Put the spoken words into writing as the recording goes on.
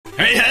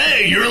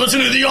Hey, you're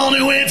listening to the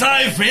all-new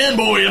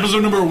Anti-Fanboy,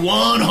 episode number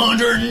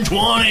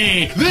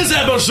 120. This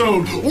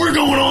episode, we're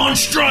going on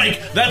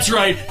strike. That's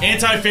right,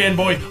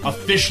 Anti-Fanboy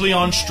officially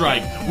on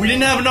strike. We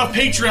didn't have enough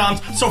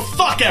Patreons, so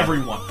fuck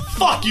everyone.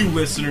 Fuck you,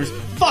 listeners.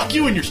 Fuck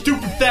you and your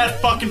stupid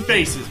fat fucking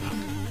faces.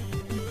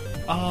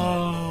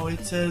 Oh,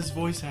 it says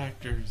voice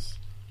actors.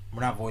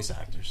 We're not voice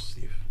actors,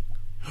 Steve.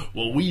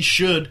 Well, we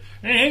should.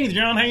 Hey,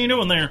 John, how you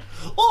doing there?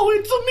 Oh,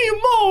 it's me,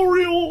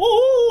 Mario.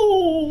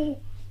 Oh,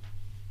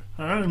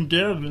 I'm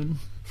Devin.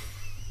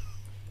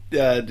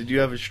 Did you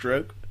have a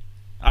stroke?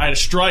 I had a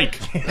strike.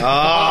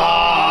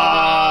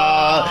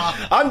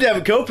 I'm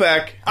Devin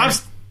Kopak. I'm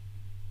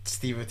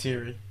Steve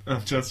O'Teary.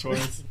 just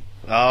once.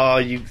 Oh,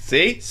 you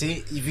see?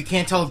 See, if you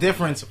can't tell the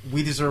difference,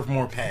 we deserve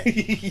more pay.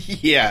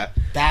 Yeah.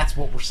 That's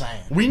what we're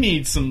saying. We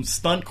need some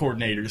stunt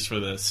coordinators for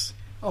this.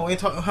 Oh,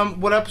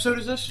 what episode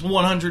is this?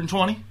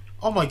 120.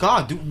 Oh my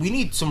god, dude, we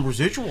need some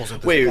residuals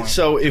at this Wait, point.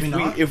 so Do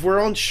not? if we're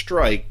on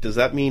strike, does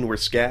that mean we're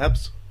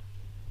scabs?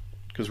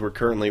 Because we're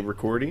currently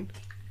recording?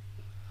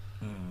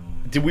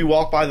 Did we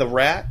walk by the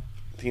rat?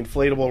 The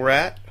inflatable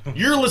rat?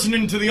 You're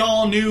listening to the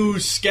all-new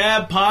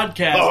Scab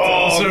Podcast,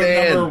 Oh, episode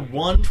man. number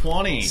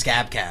 120.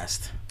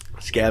 Scabcast.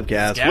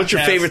 Scabcast. What's your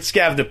Scabcast. favorite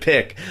scab to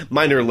pick?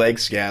 Mine are leg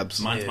scabs.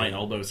 Mine's my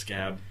elbow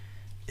scab.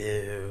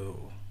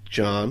 Ew.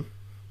 John?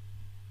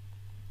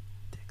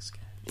 Dick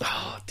scab.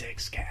 Oh, dick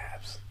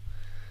scabs.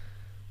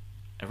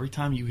 Every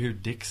time you hear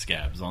dick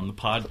scabs on the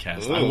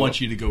podcast, I Ooh.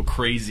 want you to go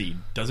crazy.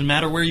 Doesn't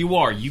matter where you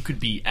are. You could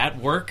be at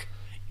work,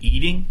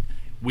 eating,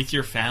 with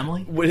your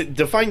family.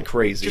 Define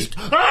crazy. Just...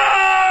 So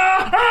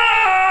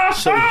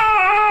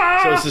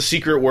it's a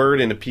secret word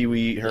in a Pee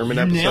Wee Herman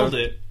You episode? nailed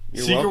it.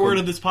 You're Secret welcome. word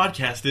of this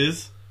podcast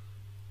is...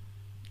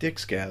 Dick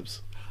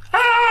scabs.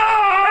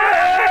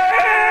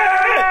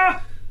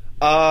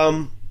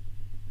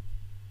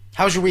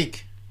 How was your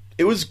week?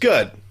 It was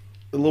good.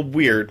 A little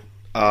weird.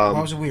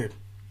 How was it weird?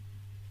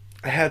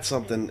 I had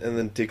something, and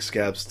then Dick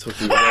Scabs took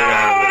me right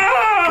out of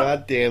it.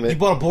 God damn You it.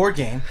 bought a board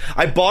game.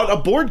 I bought a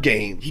board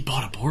game. He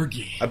bought a board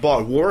game. I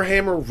bought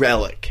Warhammer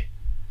Relic.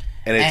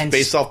 And it's And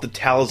based off the And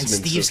Talisman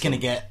Steve's system.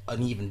 gonna get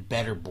an even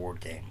better board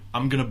game.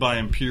 I'm going to buy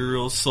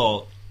Imperial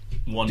Assault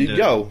one Dude, day.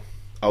 yo.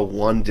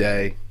 One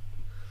day.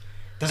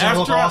 Doesn't it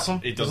look After I-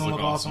 awesome? It does Doesn't look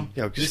awesome.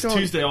 Yo, This just go-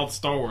 Tuesday, all the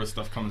Star Wars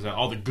stuff comes out.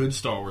 All the good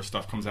Star Wars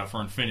stuff comes out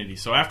for Infinity.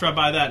 So after I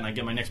buy that and I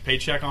get my next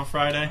paycheck on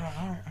Friday,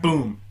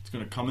 boom, it's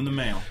going to come in the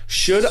mail.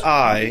 Should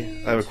I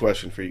have a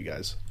question for you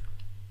guys.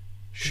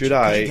 Should you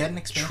I get an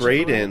expansion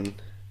trade for it? in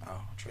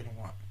Oh, trading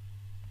what?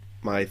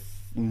 my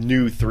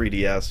new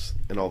 3DS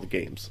and all the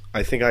games?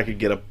 I think I could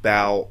get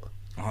about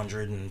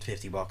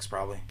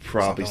 $150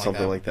 probably.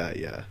 something like that,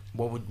 yeah.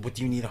 What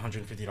do you need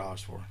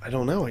 $150 for? I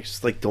don't know. I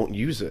just don't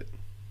use it.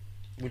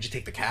 Would you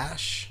take the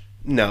cash?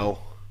 No.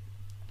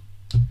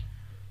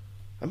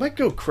 I might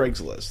go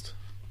Craigslist.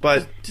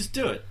 But Just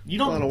do it. You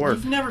A lot don't. of work.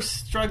 You've never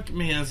struck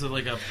me as a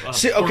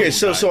see, okay,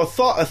 so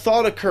portable guy. a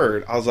thought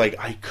occurred. I was like,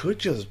 I could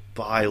just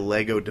buy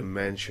Lego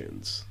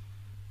Dimensions.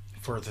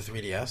 For the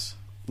 3DS?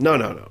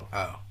 No.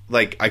 Oh.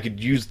 Like I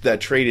could use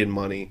that trade-in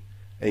money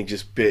and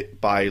just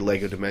buy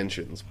Lego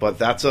Dimensions. But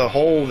that's a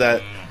whole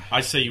that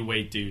I say you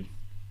wait, dude.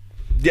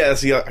 yeah,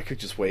 see, I could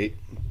just wait.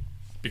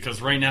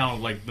 Because right now,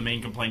 like the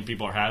main complaint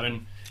people are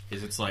having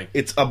is it's like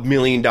It's $1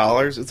 million.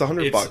 It's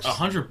 $100 it's bucks.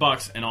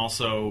 $100, and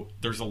also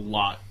there's a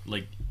lot.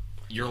 Like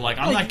you're like,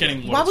 I'm not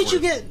getting. What Why it's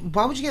would you worth.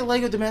 Why would you get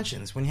Lego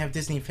Dimensions when you have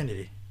Disney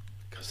Infinity?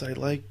 Because I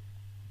like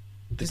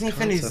Disney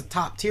Infinity is the concept.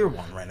 top tier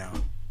one right now.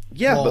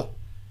 yeah, Well,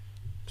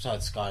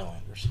 besides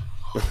Skylanders.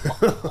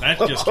 That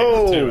just came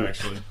out too, Oh.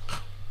 actually.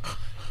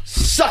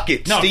 suck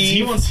it, No,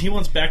 Steve. he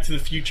wants Back to the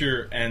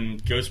Future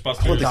and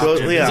Ghostbusters. want the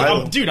Ghost- yeah,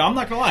 I- Dude, I'm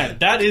not gonna lie,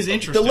 that is The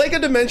interesting. Lego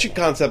Dimension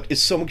concept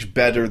is so much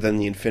better than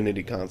the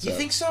Infinity concept. You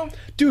think so?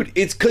 Dude,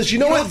 it's because you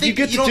know You don't what you think-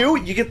 get you to do?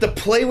 don't- You get to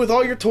play with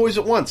all your toys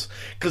at once.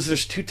 Because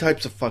there's two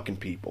types of fucking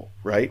people,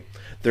 right?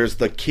 There's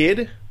the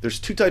kid. There's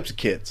two types of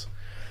kids.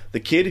 The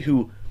kid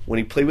who, when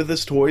he played with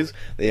his toys,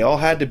 they all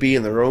had to be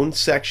in their own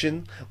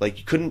section. Like,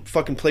 you couldn't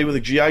fucking play with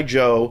a G.I.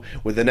 Joe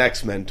with an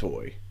X-Men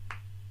toy.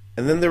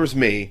 And then there was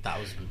me. That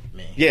was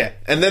me. Yeah,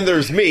 and then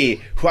there's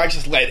me, who I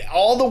just let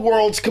all the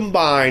worlds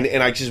combine,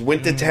 and I just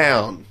went to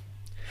town.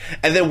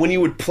 And then when you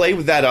would play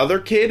with that other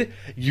kid,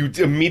 you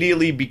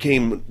immediately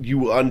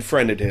you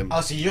unfriended him.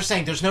 Oh, so you're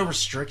saying there's no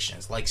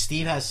restrictions? Like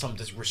Steve has some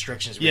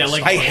restrictions. where Yeah, you're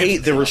like I so- hate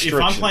the If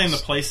restrictions. I'm playing the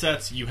play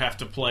sets, you have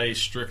to play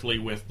strictly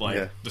with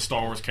Yeah. the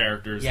Star Wars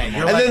characters. Yeah, the you're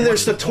And Marvel- then like,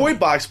 there's the what's the toy point?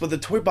 box, but the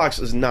toy box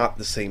is not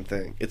the same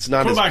thing. It's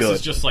not Toy as box good.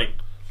 is just like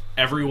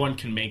everyone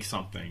can make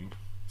something.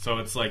 So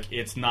it's like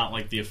it's not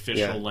like the official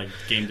Yeah. like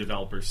game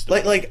developer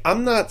stuff. like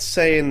I'm not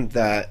saying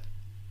that.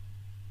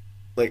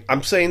 Like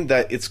I'm saying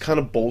that it's kind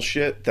of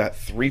bullshit that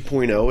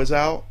 3.0 is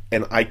out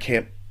and I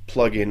can't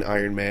plug in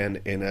Iron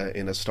Man in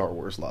a Star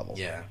Wars level.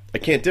 Yeah. I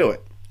can't do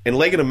it. And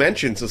Lego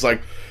Dimensions is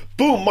like,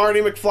 boom, Marty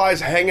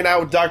McFly's hanging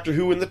out with Doctor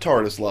Who in the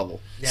TARDIS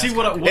level. Yeah, See it's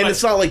what kinda- And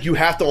it's not like you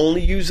have to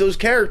only use those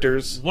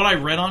characters. What I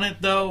read on it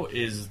though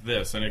is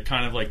this, and it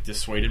kind of like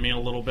dissuaded me a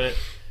little bit.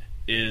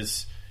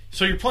 Is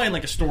so you're playing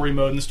like a story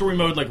mode, and the story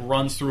mode like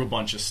runs through a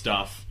bunch of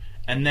stuff,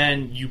 and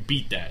then you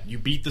beat that. You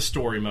beat the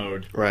story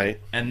mode, Right.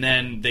 and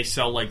then they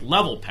sell like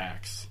level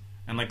packs,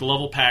 and like the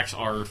level packs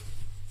are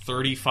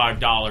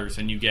 $35,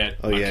 and you get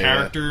a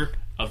character,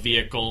 a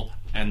vehicle,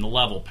 and the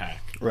level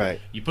pack. Right.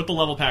 You put the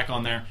level pack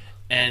on there,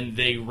 and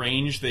they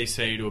range, they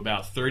say, to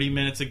about 30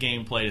 minutes of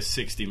gameplay to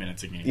 60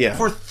 minutes of gameplay. Yeah.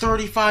 For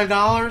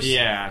 $35?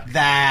 Yeah.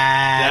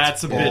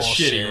 That's a bit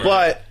bullshit. shitty. Right?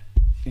 But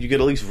you could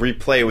at least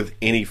replay with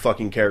any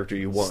fucking character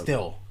you want.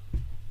 Still,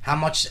 how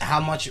much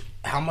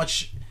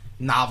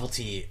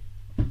novelty?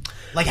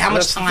 Like how much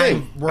That's the time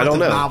thing. worth I don't of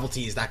know.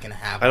 novelty is that going to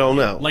have? I don't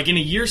know. Like in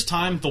a year's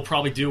time, they'll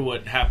probably do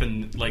what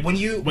happened. Like When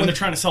they're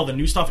trying to sell the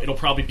new stuff, it'll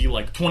probably be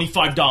like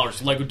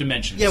 $25 Lego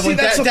Dimensions. Yeah, See,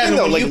 that's the thing,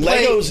 though. Like,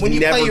 Legos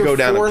never go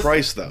down in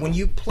price, though. When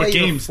you play but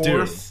your games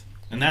fourth,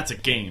 do, and that's a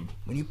game.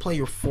 when you play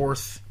your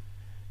fourth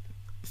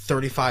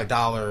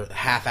 $35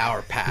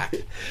 half-hour pack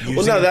using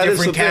no, that a is different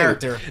the thing.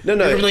 character, No.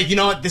 you're like, you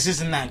know what, this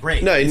isn't that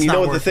great. No, and It's you not know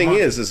what the worth thing money.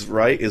 is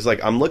right? Is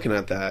like I'm looking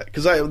at that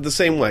because the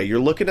same way you're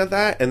looking at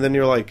that, and then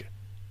you're like,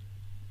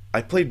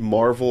 I played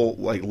Marvel,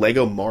 like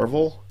Lego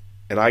Marvel,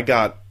 and I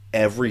got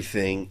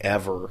everything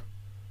ever.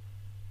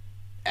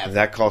 And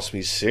that cost me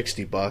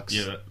 $60.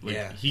 Yeah, like,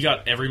 Yeah. he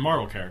got every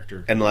Marvel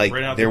character, And like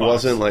right out there the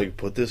box. wasn't like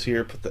put this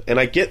here, and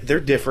I get they're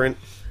different,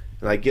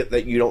 and I get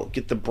that you don't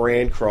get the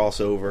brand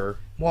crossover,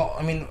 Well,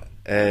 I mean,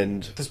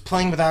 and does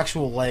playing with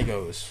actual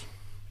Legos,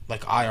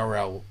 like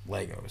IRL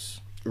Legos,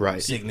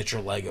 right. signature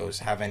Legos,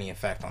 have any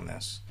effect on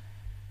this?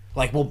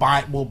 Like, will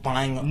buying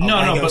a No,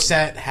 Lego but-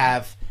 set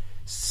have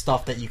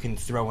stuff that you can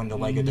throw into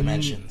Lego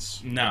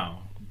Dimensions? No.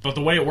 But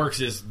the way it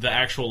works is the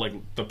actual, like,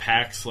 the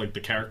packs, like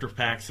the character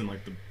packs and, like,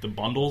 the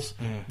bundles,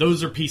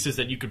 those are pieces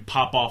that you could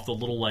pop off the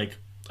little, like...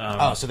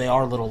 Oh, so they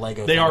are little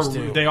Lego they are things,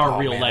 too. they are Oh,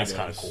 real man, Legos. That's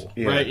kind of cool.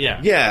 Yeah. Right? Yeah.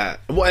 Yeah.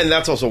 Well, and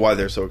that's also why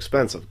they're so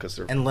expensive, because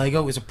they're And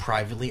Lego is a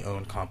privately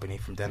owned company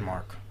from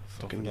Denmark.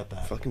 Don't forget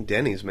that. fucking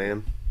Denny's,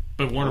 man.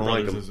 But Warner I don't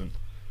like Brothers them.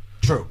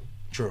 isn't.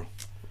 True.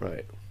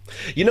 Right.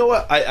 You know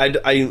what? I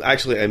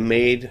actually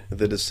made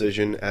the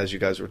decision as you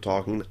guys were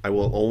talking. I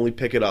will only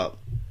pick it up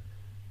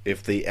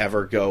if they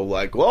ever go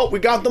like, well, we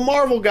got the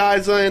Marvel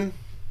guys in.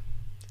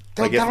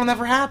 Like, That'll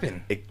never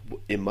happen.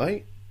 It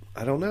might.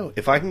 I don't know.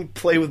 If I can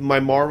play with my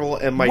Marvel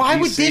and my Why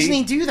DC, would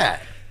Disney do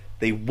that?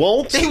 They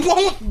won't. They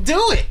won't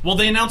do it. Well,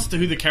 they announced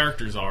who the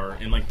characters are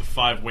in, like, the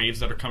 5 waves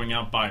that are coming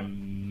out by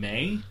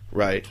May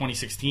Right.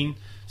 2016.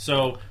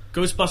 So,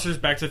 Ghostbusters,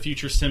 Back to the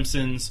Future,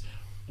 Simpsons,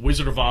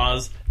 Wizard of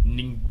Oz,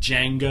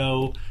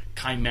 Ninjago,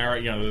 Chimera,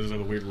 you know, those are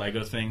the weird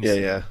Lego things.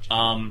 Yeah.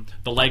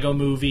 The Lego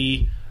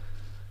movie.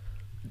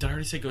 Did I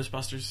already say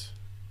Ghostbusters?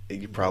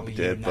 You probably You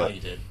did,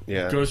 but did.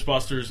 yeah.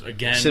 Ghostbusters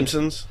again.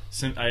 Simpsons,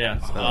 Yeah.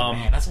 Oh,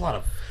 man, that's a lot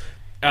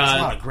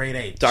of grade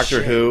A. Doctor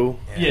shit. Who,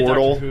 Yeah,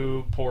 Portal. Doctor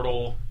Who,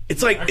 Portal.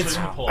 It's like Actually, it's.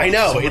 I'm gonna pull I up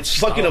know so much it's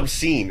fucking stuff.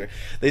 obscene.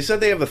 They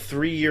said they have a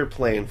 3-year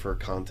plan for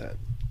content.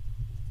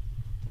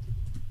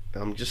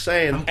 I'm just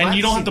saying. I'm glad And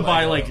you to don't see have to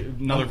buy Lego. like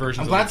another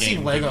version I'm of glad the to see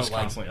game. Lego They're just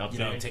like constantly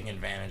updating. taking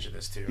advantage of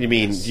this too. You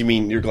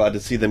mean you're glad to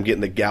see them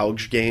getting the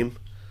gouge game?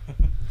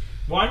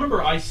 Well, I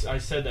remember I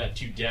said that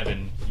to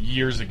Devin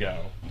years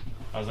ago.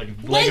 I was like,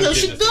 Lego did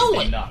should this, do it'd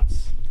be it.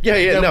 Nuts.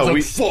 Yeah. No,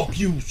 we. fuck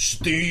you,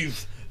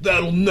 Steve.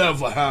 That'll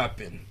never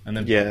happen. And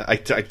then Yeah, I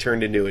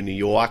turned into a New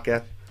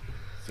Yorker.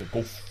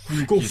 go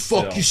Go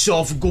yourself. fuck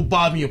yourself and go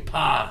buy me a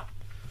pie.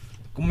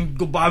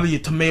 Go buy me a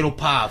tomato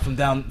pie from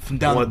down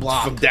the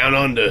block. From down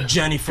under.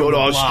 Jenny from Go to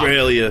the block.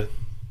 Australia.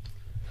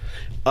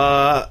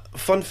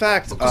 Fun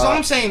fact. Because all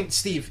I'm saying,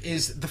 Steve,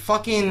 is the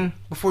fucking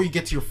before you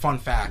get to your fun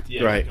fact.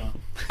 Yeah, Right. go on.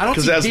 I don't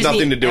 'Cause see that has Disney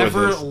nothing to do with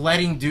ever this.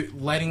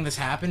 letting this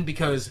happen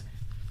because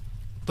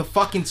the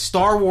fucking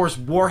Star Wars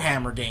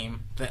Warhammer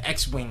game, the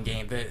X-wing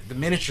game, the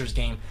miniatures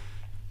game,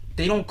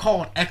 they don't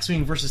call it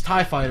X-wing versus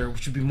TIE Fighter,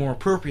 which would be more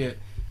appropriate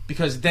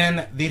because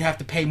then they'd have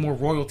to pay more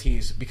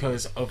royalties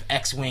because of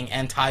X-wing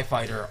and TIE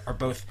Fighter are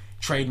both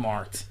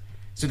trademarked.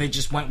 So they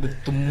just went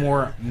with the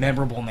more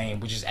memorable name,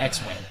 which is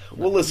X-wing.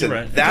 Well, listen,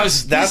 You're right.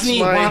 that's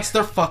Disney my. wants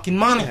their fucking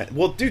money.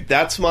 Well, dude,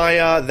 that's my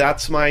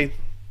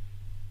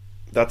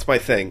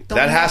thing. They'll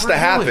that has never to do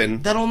happen.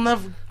 it. That'll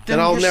never. Then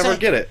I'll you're never saying-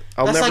 get it.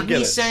 I'll That's never like get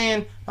me it.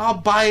 saying, "I'll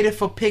buy it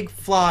if a pig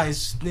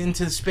flies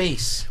into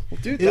space."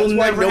 Dude, It'll that's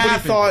why never nobody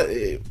happen.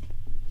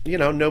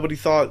 thought. Nobody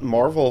thought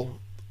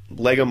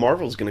Lego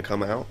Marvel was going to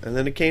come out, and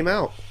then it came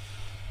out.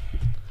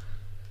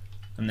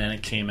 And then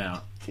it came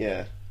out.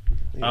 Yeah.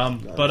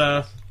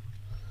 But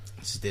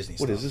This is Disney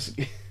What stuff. is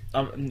this?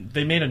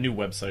 they made a new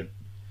website.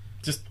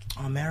 Just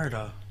Oh,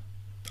 Merida.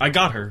 I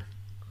got her.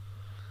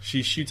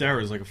 She shoots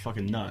arrows like a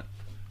fucking nut.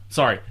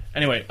 Sorry.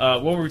 Anyway,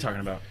 what were we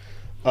talking about?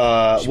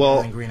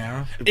 Well, Green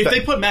Arrow. If they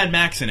put Mad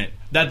Max in it,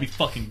 that'd be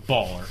fucking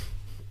baller.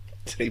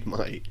 they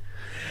might.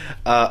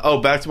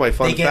 Back to my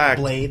fun They get fact.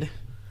 Blade.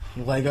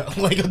 Lego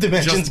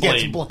Dimensions Just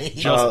gets Blade. Blade.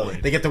 Just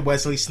Blade. They get the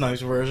Wesley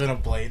Snipes version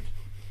of Blade.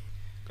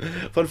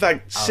 Fun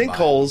fact: I'll buy it.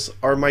 sinkholes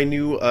are my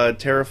new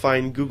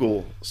terrifying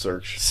Google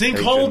search.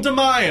 Sinkhole engine. de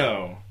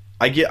Mayo.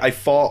 I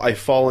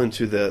fall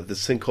into the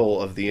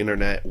sinkhole of the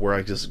internet where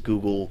I just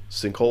Google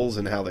sinkholes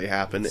and how they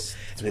happen, and it's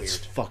weird.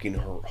 fucking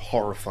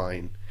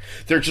horrifying.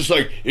 They're just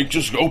like it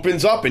just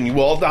opens up and you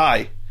all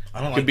die.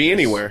 I don't Could be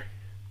anywhere.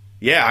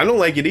 Yeah, I don't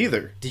like it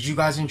either. Did you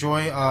guys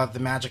enjoy the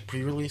Magic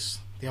pre-release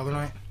the other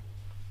night?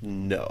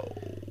 No.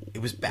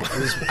 It was bad.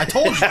 I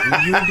told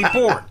you would be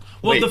bored.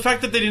 Well, Wait. the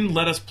fact that they didn't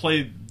let us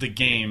play the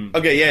game.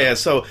 Okay, yeah.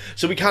 So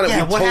we kind of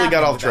Yeah, we what totally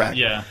got happened off with track.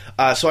 that?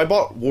 Yeah. So I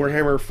bought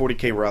Warhammer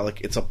 40K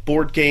Relic. It's a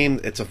board game.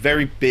 It's a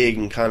very big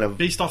and kind of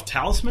Based off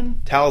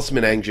Talisman?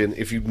 Talisman engine,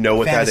 if you know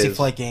what Fantasy that is.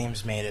 Flight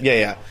Games made it.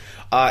 Yeah.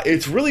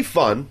 It's really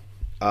fun.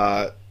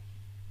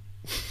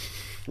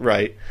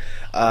 Right.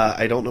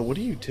 I don't know. What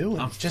are you doing?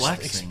 I'm Just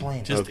flexing.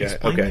 explain. Just Okay,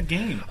 explain okay. the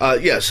game.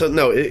 Yeah, so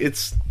no,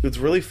 it's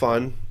really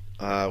fun.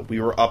 We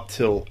were up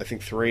till I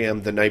think 3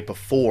 a.m. the night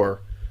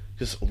before,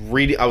 just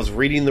reading. I was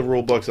reading the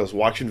rule books. I was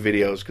watching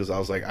videos because I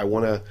was like, I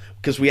want to,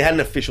 because we hadn't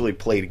officially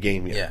played a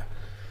game yet. Yeah.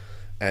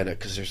 And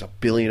because there's a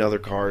billion other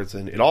cards,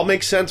 and it all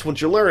makes sense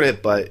once you learn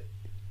it, but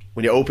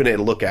when you open it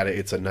and look at it,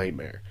 it's a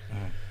nightmare.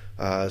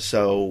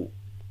 So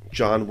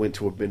John went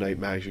to a Midnight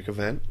Magic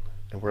event,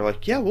 and we're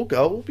like, yeah, we'll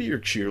go. We'll be your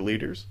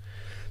cheerleaders.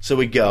 So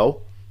we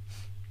go.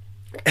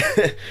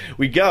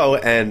 We go,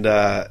 and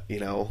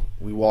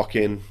we walk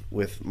in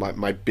with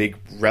my big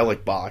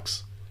relic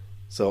box.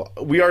 So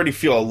we already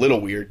feel a little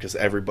weird because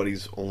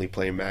everybody's only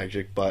playing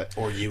Magic, but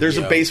Or Yu-Gi-Oh! there's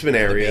a basement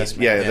area.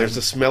 basement, yeah, yeah. there's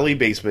a smelly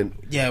basement.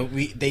 Yeah,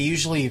 they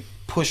usually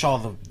push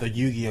all the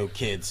Yu-Gi-Oh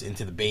kids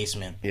into the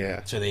basement.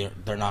 Yeah. So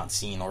they're not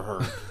seen or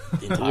heard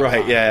the entire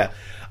Right, time.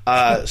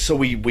 yeah. So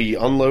we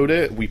unload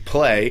it, we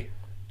play,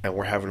 and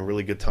we're having a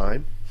really good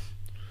time.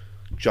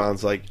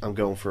 John's like, I'm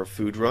going for a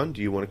food run.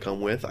 Do you want to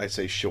come with? I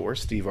say, sure.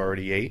 Steve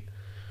already ate.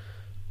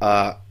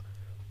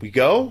 We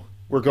go.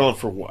 We're going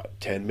for what,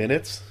 10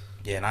 minutes?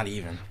 Yeah, not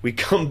even. We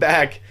come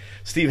back.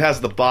 Steve has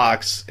the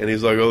box, and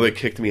he's like, oh, they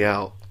kicked me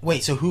out.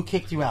 Wait, so who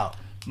kicked you out?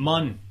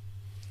 Mun.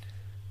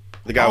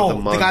 The guy with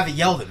the mug. the guy that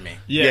yelled at me.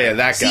 Yeah,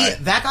 that guy.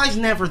 See, that guy's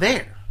never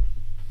there.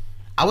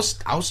 I was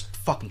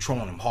fucking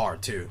trolling him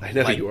hard too. I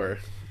know Like, you were.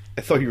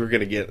 I thought you were going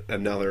to get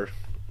another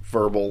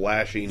verbal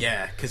lashing.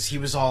 Yeah, because he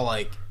was all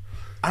like,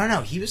 I don't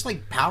know, he was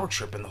like power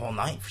tripping the whole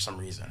night for some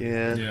reason.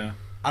 Yeah. Yeah.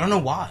 I don't know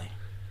why.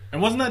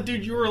 And wasn't that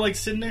dude you were like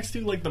sitting next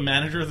to, like the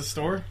manager of the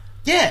store?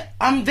 Yeah,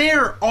 I'm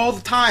there all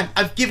the time.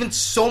 I've given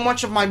so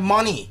much of my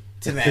money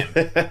to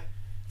them.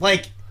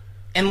 Right.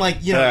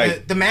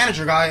 The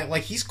manager guy,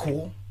 like, he's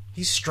cool.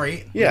 He's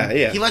straight. Yeah,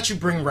 yeah. He let you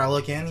bring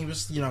Relic in. He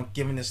was,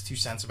 giving his 2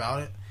 cents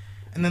about it.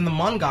 And then the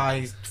Mun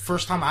guy,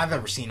 first time I've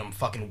ever seen him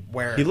fucking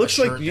wear He looks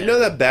a like, shirt you that- know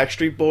that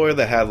Backstreet Boy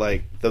that had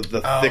like the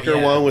thicker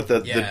yeah, one with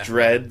the yeah.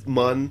 dread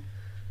mun?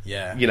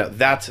 Yeah.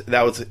 That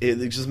was it.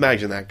 Just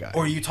imagine that guy.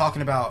 Or are you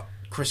talking about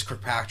Chris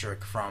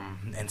Kirkpatrick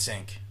from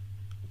NSYNC?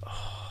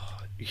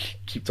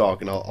 Keep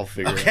talking, I'll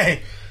figure it out.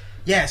 Okay.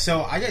 Yeah,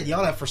 so I got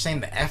yelled at for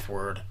saying the F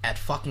word at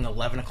fucking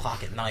 11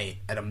 o'clock at night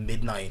at a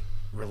midnight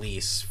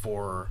release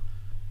for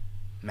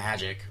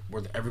Magic,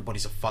 where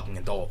everybody's a fucking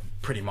adult,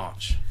 pretty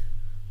much.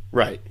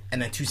 Right. And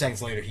then 2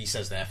 seconds later, he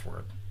says the F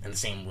word in the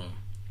same room.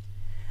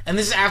 And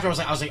this is after I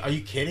was like, are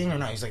you kidding or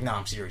not? He's like, no,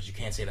 I'm serious. You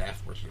can't say the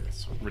F word here.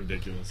 It's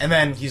ridiculous. And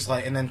then he's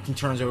like, and then he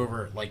turns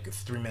over like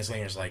 3 minutes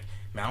later. And he's like,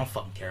 man, I don't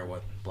fucking care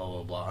what blah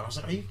blah blah. And I was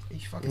like, are you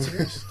fucking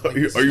serious? Like, Are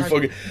you this guy-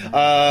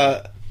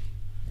 fucking?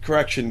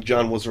 Correction,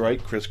 John was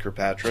right. Chris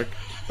Kirkpatrick.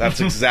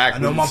 That's I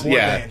exactly. know my board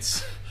yeah.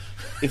 bands.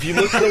 If you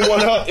look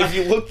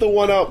the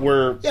one up,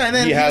 where Yeah, and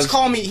then he has.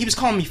 he was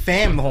calling me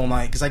fam the whole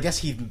night because I guess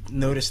he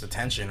noticed the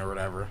tension or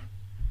whatever.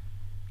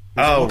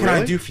 Oh, What can I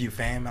really? do for you,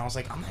 fam? And I was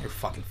like, I'm not your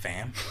fucking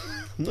fam.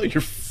 No,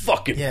 you're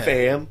fucking Yeah.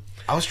 fam.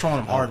 I was trolling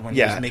him hard when he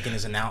yeah. was making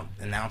his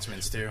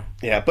announcements too.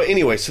 Yeah, but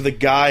anyway, so the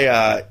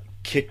guy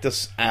kicked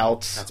us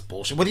out. That's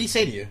bullshit. What did he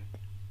say to you?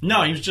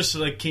 No, he was just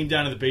like came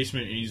down to the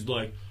basement and he's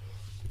like,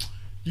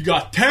 "You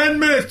got 10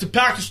 minutes to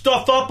pack your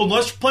stuff up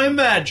unless you're playing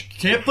Magic. You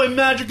can't play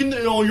Magic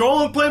you're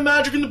only playing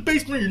Magic in the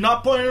basement. You're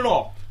not playing at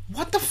all."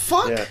 What the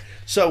fuck? Yeah.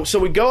 So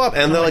we go up,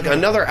 and then like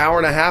another hour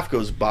and a half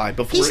goes by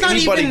before He's not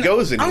anybody even,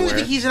 goes I anywhere. don't even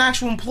think he's an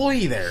actual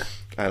employee there.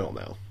 I don't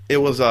know. It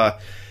was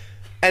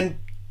and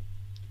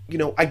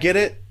I get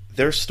it.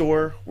 Their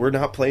store. We're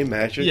not playing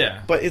Magic.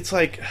 Yeah. But it's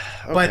like,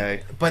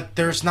 okay. But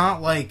there's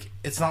not like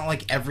it's not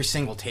like every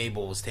single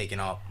table was taken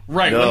up.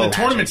 Right, No. when the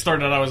tournament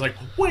started, I was like,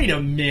 "Wait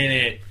a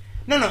minute."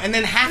 No, and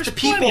then half There's the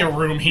people. plenty of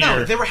room here.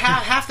 No, there were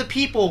half the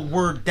people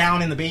were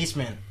down in the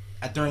basement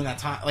during that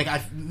time. Like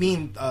me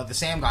and the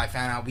Sam guy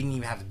found out we didn't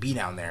even have to be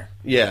down there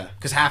Yeah.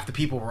 because half the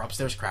people were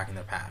upstairs cracking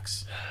their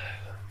packs.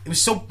 It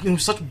was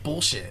such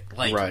bullshit.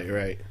 Like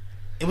Right.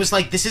 it was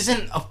like this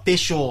isn't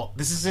official.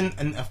 This isn't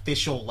an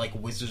official like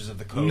Wizards of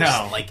the Coast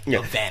No.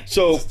 event.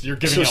 So You're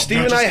giving out- Steve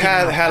you're and I just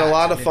had giving out a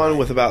lot of facts fun midnight.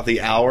 with about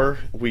the hour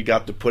we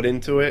got to put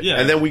into it, Yeah.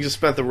 and then we just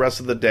spent the rest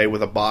of the day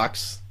with a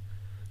box,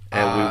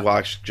 and we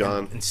watched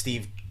John. and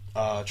Steve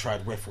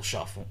tried riffle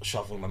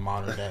shuffling the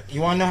modern deck.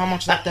 You want to know how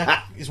much that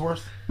deck is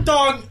worth?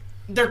 Dog,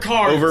 they're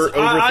cards. Over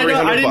I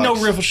didn't know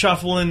 $300. riffle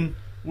shuffling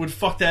would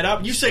fuck that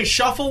up. You say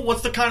shuffle,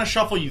 what's the kind of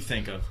shuffle you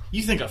think of?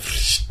 You think of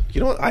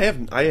You know what? I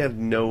have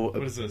no.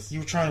 what is this? You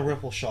were trying to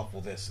riffle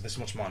shuffle this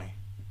much money.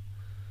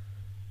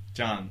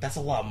 John. That's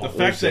a lot of The money.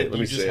 fact that Let you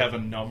me just see have a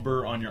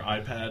number on your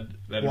iPad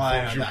that Why?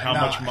 informs you how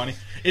No. much money.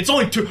 It's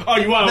only 2. Oh, why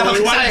No,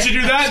 didn't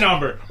you do that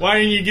number? Why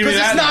didn't you give me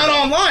Because that it's not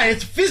number? online.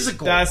 It's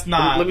physical. That's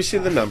not. Let me see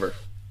the number.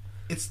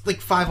 It's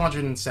like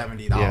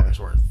 $570 Yeah.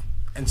 worth.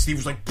 And Steve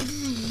was like,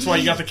 That's why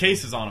you got the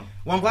cases on them.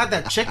 well, I'm glad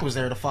that chick was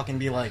there to fucking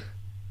be like,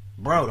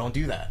 bro, don't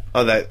do that.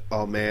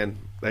 Oh man,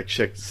 that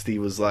chick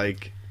Steve was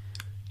like,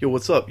 yo,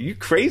 what's up? You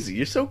crazy?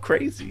 You're so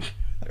crazy.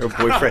 Her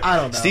boyfriend, I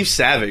don't know. Steve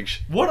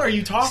Savage. What are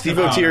you talking Steve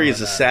about? O'Teary is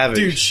a savage.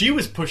 Dude, she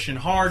was pushing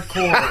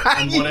hardcore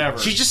and whatever.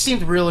 She just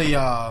seemed really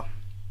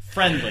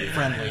friendly.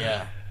 friendly,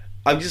 yeah.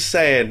 I'm just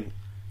saying,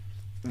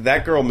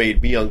 that girl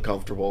made me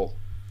uncomfortable.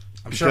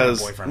 I'm sure her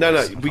Because boyfriend no,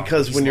 was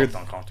because uncomfortable. when He you're looked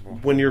uncomfortable.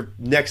 when you're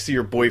next to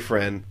your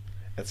boyfriend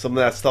and some of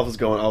that stuff is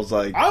going, I was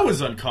like, I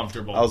was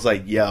uncomfortable.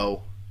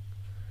 yo,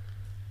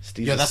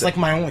 Steve. Yeah, that's like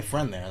my only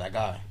friend there, that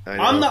guy. I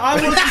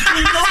wasn't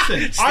doing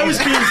nothing. I was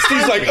being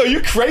Steve's like, oh,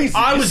 you're crazy.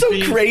 I You're was so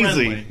being crazy.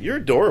 friendly. You're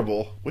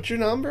adorable. What's your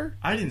number?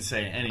 I didn't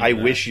say anything. I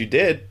wish you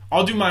did.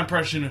 I'll do my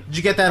impression. Did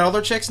you get that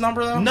other chick's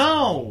number, though?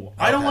 No,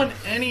 I don't Okay. want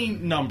any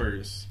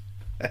numbers.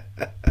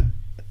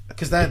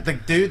 Because the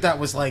dude that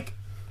was like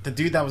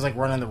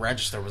running the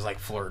register was like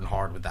flirting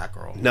hard with that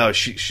girl. No,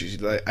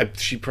 she's like,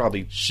 she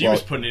probably She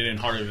was putting it in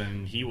harder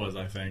than he was,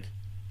 I think.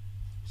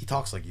 He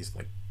talks like he's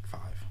like 5.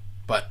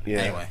 But Yeah.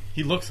 anyway.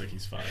 He looks like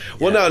he's 5.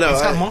 Well, no,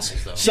 He's got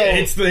muscles, though. So Yeah,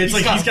 it's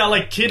like he's got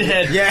like kid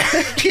head. Yeah,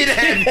 kid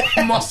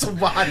head, muscle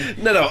body.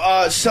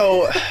 no.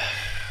 So,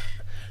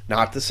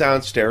 not to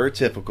sound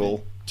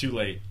stereotypical, Too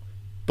late.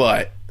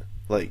 but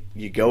like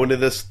you go into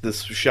this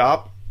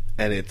shop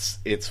and it's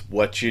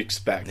what you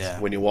expect Yeah.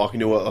 when you walk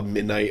into a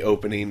midnight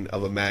opening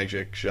of a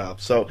magic shop.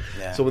 So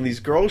Yeah. so when these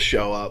girls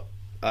show up,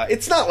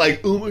 it's not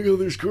like, oh my god,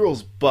 there's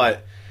girls,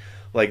 but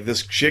like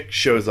this chick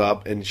shows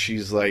up and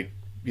she's like,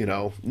 you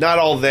know, not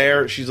all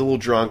there. She's a little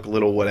drunk, a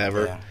little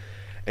whatever. Yeah.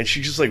 And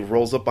she just like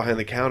rolls up behind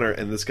the counter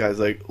and this guy's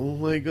like, oh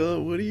my god,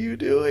 what are you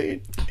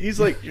doing? He's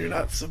like, you're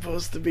not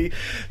supposed to be.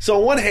 So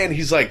on one hand,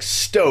 he's like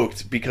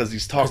stoked because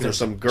he's talking to there's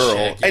some a girl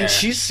chick, yeah. and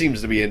she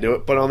seems to be into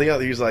it. But on the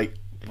other, he's like,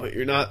 but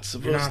you're not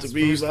supposed to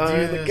be supposed to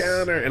behind do the this.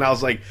 counter. And I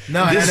was like,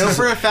 No, and I know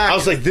for a fact- I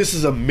was like, this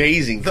is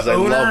amazing because I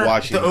love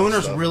watching the this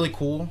owner's stuff. really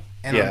cool.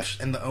 And, Yeah.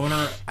 and the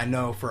owner, I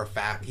know for a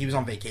fact, he was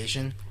on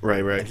vacation.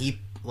 Right. And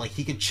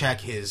he could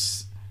check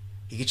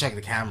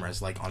the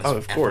cameras like on his, Oh,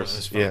 of course, on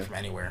his phone yeah. from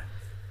anywhere.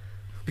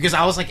 Because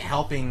I was like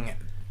helping,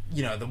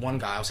 the one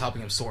guy, I was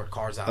helping him sort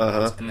cars out,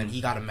 Uh-huh. and then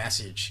he got a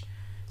message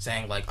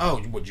saying like,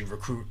 "Oh, would you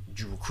recruit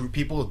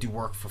people to do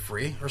work for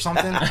free or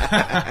something?"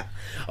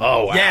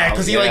 Oh wow. Yeah,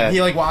 because he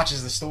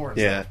watches the store. And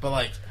Yeah. stuff. But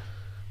like,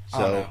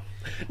 I don't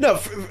know.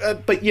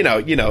 But you know,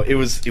 it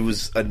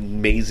was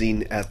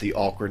amazing at the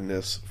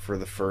awkwardness for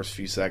the first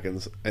few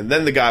seconds, and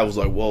then the guy was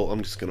like, "Well,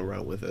 I'm just gonna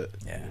run with it."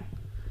 Yeah,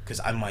 because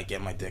I might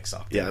get my dick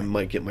sucked. Yeah, I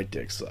might get my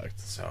dick sucked.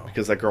 So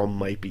Because that girl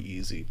might be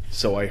easy.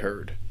 So I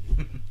heard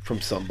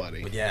from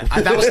somebody. But yeah,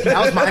 that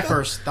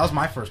was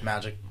my first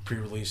Magic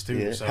pre-release too.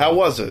 Yeah. So. How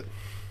was it?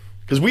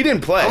 Because we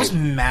didn't play. I was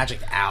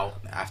magicked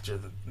out after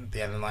the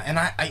end of the night, and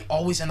I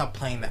always end up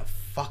playing that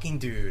fucking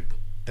dude,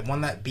 the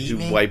one that beat Who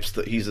me. wipes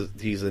the? He's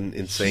an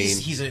insane.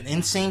 He's an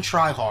insane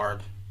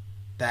tryhard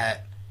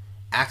that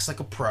acts like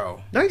a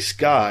pro. Nice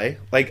guy.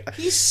 Like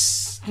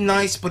He's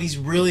nice, but he's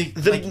really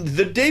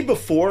the day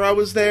before I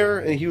was there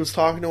and he was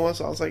talking to us,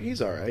 I was like,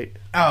 he's all right.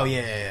 Oh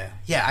yeah.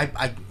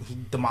 He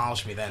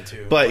demolished me then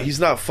too. But he's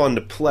not fun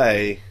to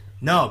play.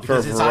 no,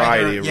 because for a it's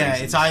variety either of it's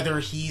reasons. either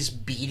he's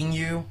beating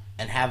you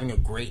and having a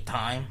great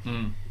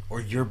time, or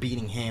you're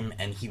beating him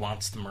and he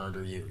wants to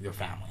murder your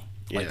family.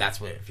 Like Yeah.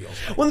 that's what it feels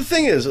like. Well, the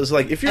thing is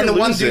like if you're And the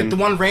losing,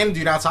 one random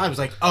dude outside was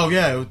like, "Oh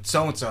yeah,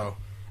 so and so,"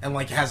 and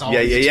like has all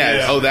yeah. these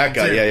chicks Oh, that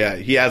guy. too. Yeah.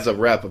 He has a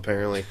rep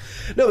apparently.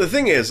 No, the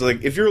thing is,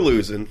 like, if you're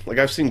losing, like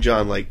I've seen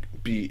John like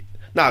be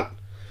not,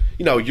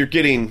 you're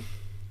getting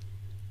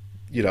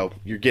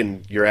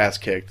your ass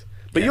kicked,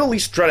 but you at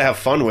least try to have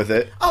fun with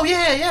it. Oh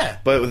yeah.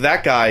 But with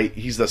that guy,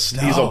 he's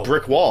a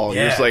brick wall. And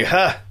you're just Yeah. like,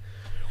 huh?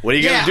 What are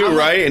you Yeah, gonna do, I'm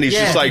like- right? And he's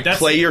yeah, just like, that's-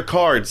 play your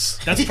cards,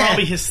 That's Yeah.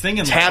 probably his thing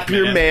in tap life,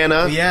 your man.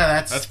 mana.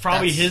 Yeah, That's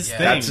probably his thing.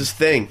 That's his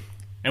thing.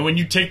 And when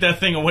you take that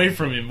thing away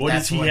from him, what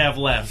does he have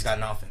left? He's got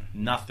nothing.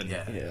 Nothing.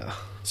 Yeah. Yeah.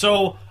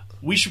 So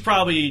we should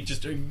probably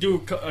just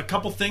do a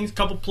couple things,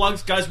 couple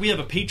plugs. Guys, we have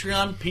a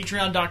Patreon,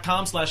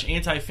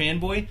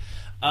 patreon.com/antifanboy.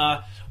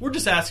 We're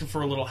just asking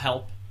for a little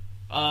help.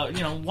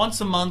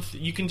 Once a month,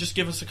 you can just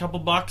give us a couple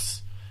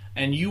bucks,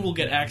 and you will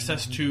get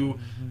access to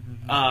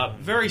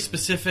very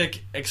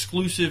specific,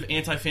 exclusive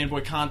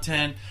anti-fanboy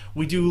content.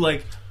 We do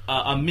like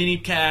a mini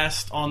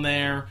cast on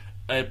there,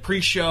 a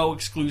pre-show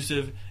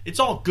exclusive. It's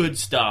all good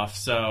stuff,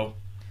 so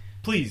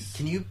please.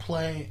 Can you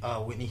play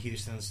Whitney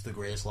Houston's "The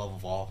Greatest Love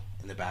of All"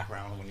 in the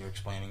background when you're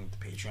explaining the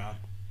Patreon?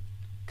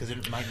 Because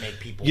it might make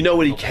people. You know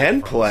what he feel bad can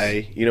for us.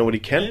 play? You know what he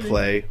can Maybe.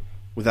 play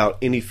without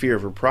any fear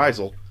of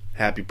reprisal?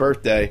 Happy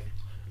birthday.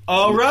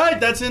 All right,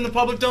 that's in the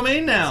public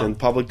domain now. It's in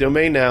public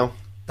domain now.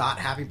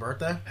 Happy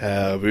birthday.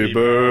 Happy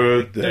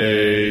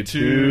birthday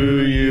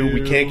to you.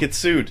 We can't get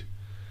sued.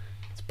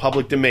 It's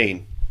public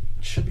domain.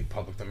 It should be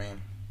public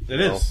domain. It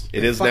is.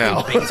 It is Fucking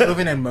now.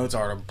 Beethoven and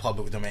Mozart are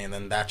public domain,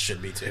 then that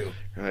should be too.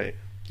 Right.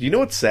 You know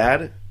what's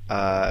sad?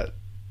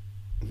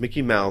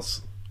 Mickey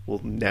Mouse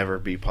will never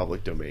be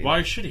public domain.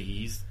 Why should he?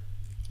 He's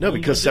No,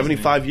 owned because by Disney.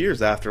 75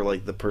 years after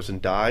like the person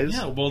dies,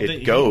 Yeah, well,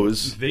 it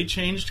goes, They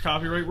changed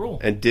copyright rule.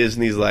 and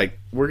Disney's like,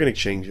 we're going to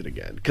change it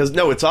again. Because,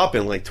 no, it's up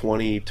in like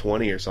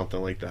 2020 or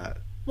something like that.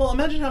 Well,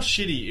 imagine how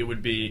shitty it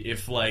would be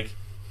if, like,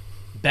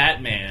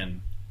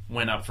 Batman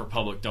went up for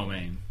public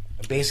domain.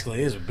 It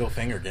basically is with Bill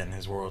Finger getting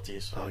his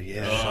royalties. Oh,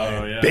 yeah.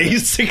 Oh, yeah.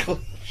 Basically.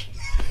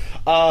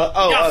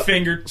 Got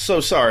fingered. So,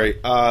 sorry.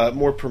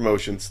 More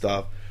promotion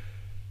stuff.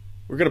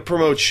 We're going to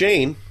promote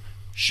Shane.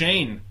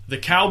 Shane, the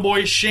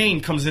cowboy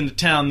Shane, comes into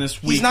town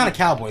this week. He's not a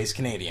cowboy, he's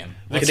Canadian.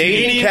 The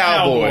Canadian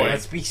cowboy.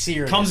 Let's be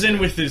serious. comes in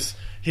with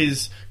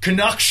his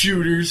Canuck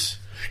shooters.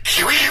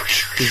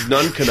 His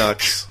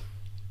non-Canucks.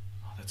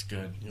 That's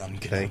good. None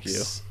Thank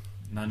you.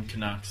 None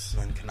Canucks.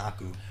 None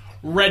Kanaku.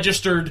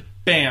 Registered.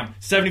 Bam.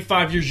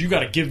 75 years. You got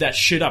to give that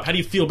shit up. How do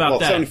you feel about Well,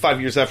 that?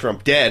 75 years after I'm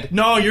dead.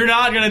 No, you're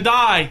not gonna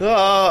die.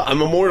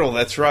 I'm immortal,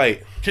 that's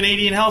right.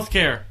 Canadian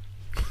healthcare.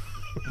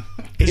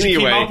 If you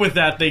came Anyway. up with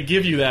that, they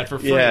give you that for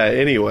free. Yeah,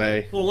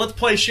 anyway. Well, let's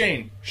play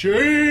Shane.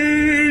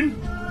 Shane!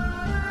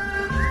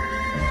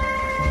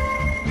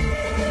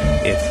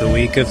 It's the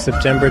week of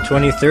September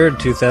 23rd,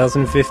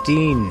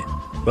 2015.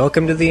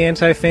 Welcome to the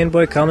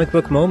Anti-Fanboy Comic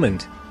Book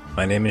Moment.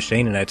 My name is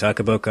Shane and I talk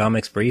about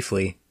comics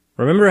briefly.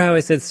 Remember how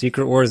I said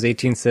Secret Wars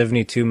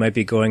 1872 might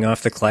be going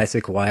off the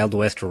classic Wild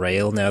West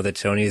rail now that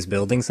Tony is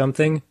building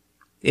something?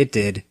 It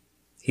did.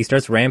 He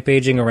starts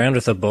rampaging around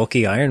with a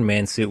bulky Iron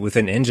Man suit with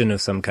an engine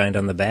of some kind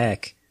on the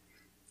back.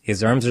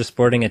 His arms are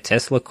sporting a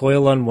Tesla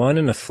coil on one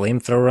and a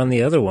flamethrower on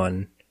the other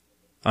one.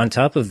 On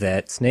top of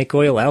that, snake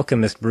oil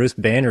alchemist Bruce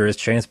Banner is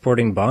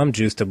transporting bomb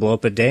juice to blow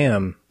up a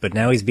dam, but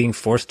now he's being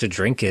forced to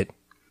drink it.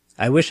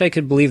 I wish I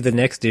could believe the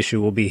next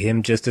issue will be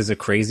him just as a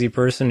crazy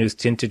person who's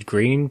tinted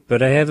green,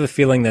 but I have a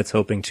feeling that's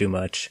hoping too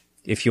much.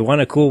 If you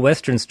want a cool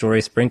Western story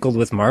sprinkled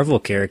with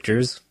Marvel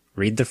characters,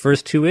 read the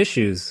first 2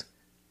 issues.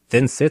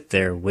 Then sit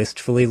there,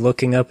 wistfully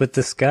looking up at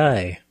the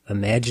sky,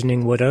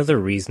 imagining what other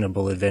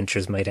reasonable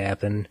adventures might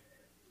happen.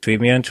 Tweet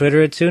me on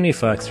Twitter at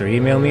TooneyFox or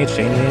email me at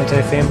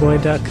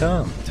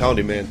ShaneAntiFanboy.com. I'm telling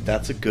you, man,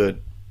 that's a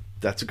good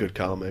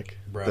comic.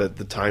 Bro.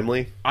 The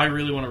Timely, I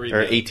really want to read or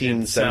that. It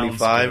sounds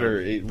 1875,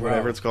 good. or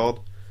whatever it's called.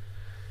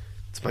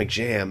 It's my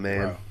jam, man.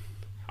 Bro.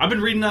 I've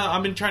been reading.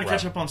 I've been trying to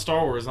catch Bro. up on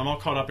Star Wars. I'm all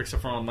caught up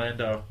except for on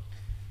Lando.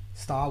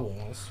 Star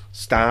Wars.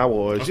 Star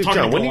Wars. was Dude,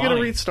 talking John, to when are you going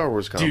to Kalani. read Star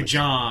Wars comics? Dude,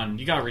 John,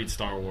 you gotta read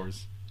Star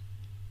Wars.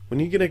 When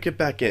are you going to get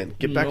back in?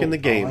 Get back No, in the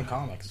I game. like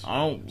comics. I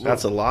don't.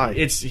 That's a lie.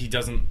 He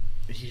doesn't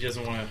want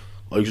to.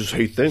 I just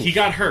hate things. He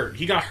got hurt.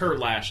 He got hurt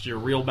last year,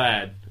 real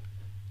bad.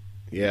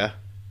 Yeah.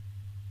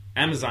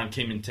 Amazon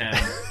came in town.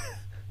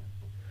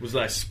 Was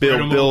like spread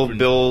him Bill,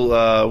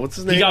 open. what's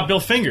his name? He got Bill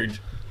fingered.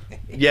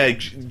 Yeah,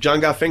 John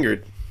got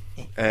fingered.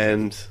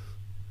 And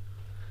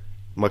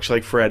much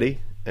like Freddy,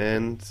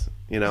 and,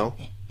 you know,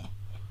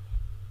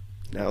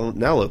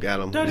 now look at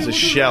him. Daddy, He's a what did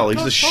shell. I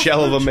He's a touch?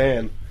 shell of a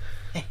man.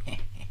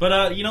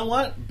 But you know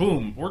what?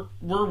 Boom.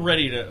 We're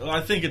ready to.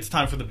 I think it's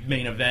time for the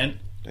main event.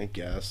 I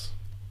guess.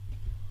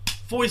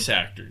 Voice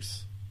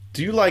actors.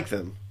 Do you like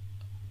them?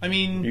 I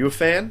mean, Are you a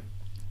fan?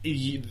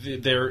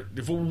 they're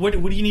what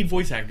do you need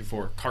voice acting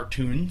for?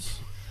 Cartoons.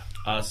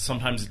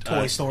 Sometimes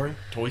Toy Story.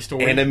 Toy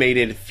Story.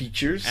 Animated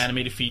features?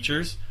 Animated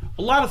features.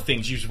 A lot of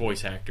things use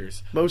voice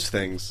actors. Most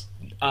things.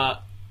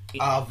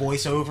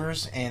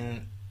 Voiceovers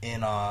in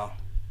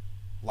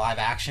live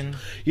action.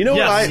 You know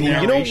Yes, what you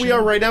know what we narration.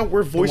 are right now?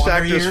 We're voice Wonder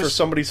actors Years. for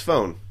somebody's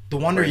phone. The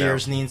Wonder Right now.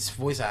 Years needs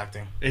voice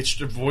acting. It's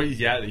the voice.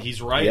 Yeah,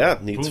 he's right. Yeah,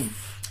 it needs Boom.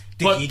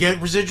 Did But- he get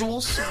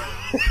residuals?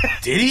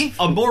 Did he?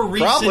 A more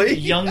recent, Probably.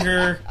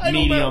 younger I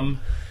don't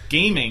medium,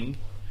 gaming,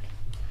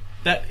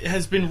 that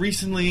has been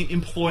recently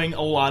employing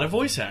a lot of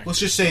voice actors. Let's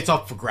just say it's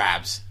up for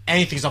grabs.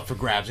 Anything's up for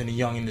grabs in a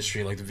young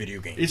industry like the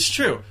video game. It's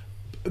true.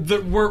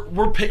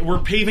 We're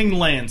paving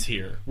lands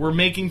here. We're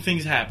making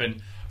things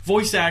happen.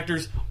 Voice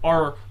actors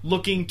are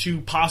looking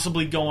to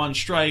possibly go on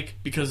strike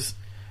because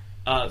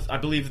I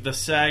believe the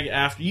SAG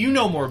after you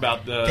know more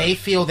about the. They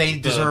feel they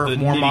deserve the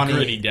more money.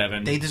 nitty-gritty,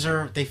 Devin. They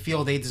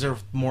feel they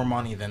deserve more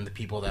money than the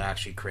people that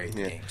actually create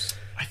the games.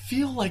 I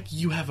feel like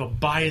you have a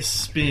biased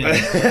spin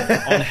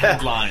on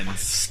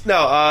headlines.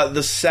 No,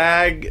 the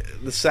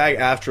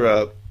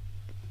SAG-AFTRA,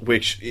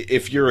 which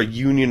if you're a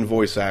union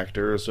voice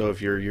actor, so if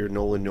you're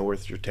Nolan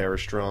North, you're Tara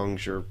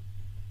Strong's, you're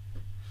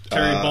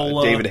Terry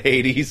Bolla, David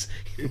Hades,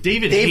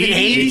 David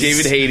Hades.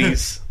 David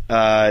Hades,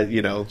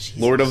 you know,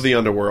 Lord of the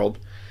Underworld.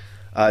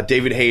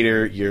 David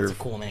Hayter, That's a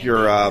cool name,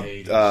 you're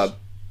David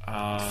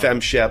Hades.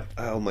 Femme Shep.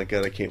 Oh my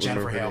god, I can't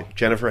Jennifer remember her Hale. name.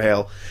 Jennifer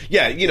Hale.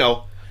 Yeah, you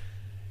know,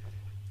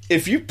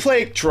 if you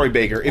play Troy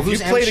Baker, if you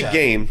who's played M. a Shep?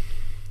 game,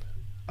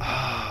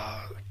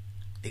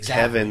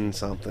 Exactly. Kevin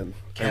something,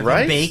 Kevin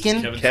right?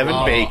 Bacon. Kevin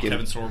Sorbo. Bacon.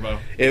 Kevin Sorbo.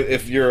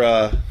 If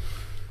you're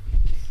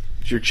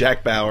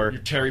Jack Bauer,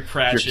 You're Terry you're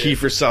Pratchett.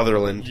 Kiefer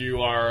Sutherland.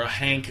 You are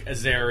Hank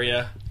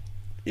Azaria.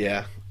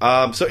 Yeah.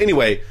 So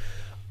anyway,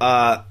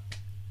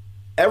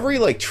 every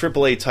like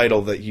AAA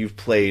title that you've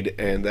played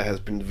and that has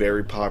been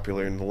very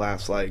popular in the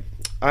last like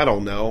I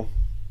don't know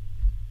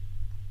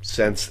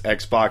since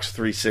Xbox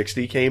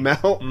 360 came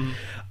out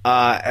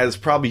has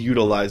probably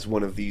utilized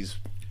one of these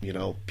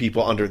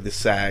people under the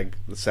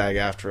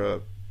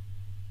SAG-AFTRA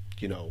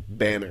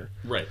banner,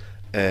 Right.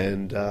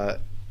 and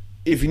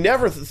if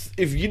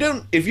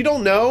you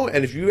don't know,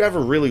 and if you ever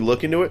really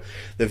look into it,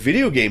 the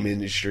video game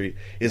industry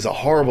is a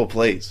horrible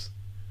place.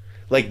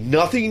 Like,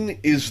 nothing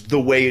is the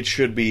way it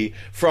should be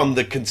from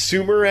the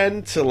consumer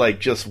end to, like,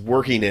 just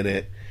working in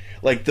it.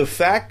 Like, the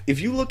fact, if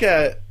you look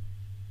at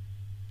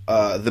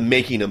the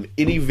making of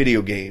any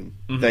video game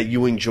that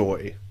you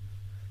enjoy,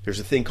 there's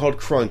a thing called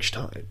crunch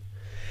time.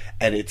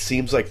 And it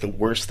seems like the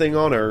worst thing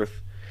on earth.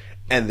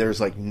 And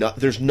there's, like,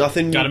 there's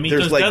nothing... Gotta meet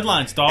there's those like,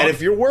 deadlines, dog. And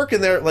if you're working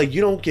there, like,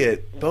 you don't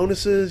get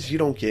bonuses, you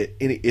don't get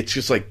any... It's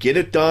just, like, get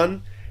it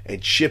done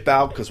and ship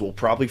out because we'll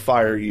probably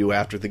fire you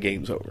after the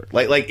game's over.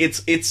 Like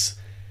it's... it's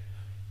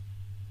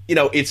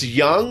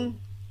young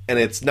and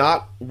it's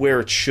not where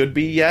it should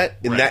be yet.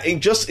 In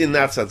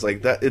that sense,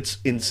 like that, it's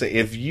insane.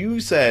 If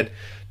you said,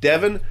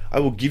 Devin, I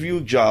will give you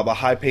a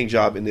high-paying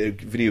job in the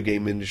video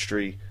game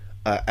industry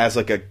as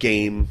a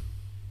game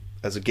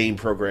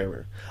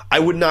programmer, I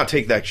would not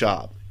take that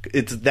job.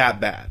 It's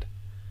that bad.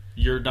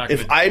 You're not.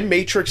 If I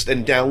matrixed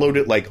and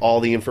downloaded like all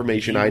the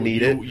information I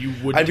needed,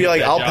 I'd be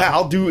like,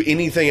 I'll do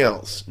anything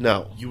else.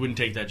 No, you wouldn't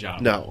take that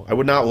job. No, I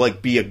would not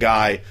like be a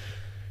guy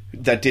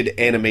that did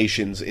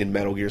animations in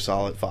Metal Gear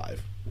Solid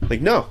 5.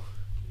 Like, no.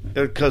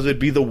 Because it'd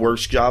be the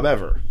worst job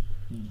ever.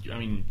 I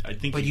mean, I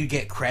think... But you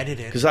get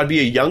credited. Because I'd be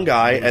a young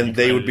guy, and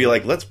they would be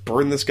like, let's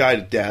burn this guy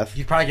to death.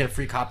 You'd probably get a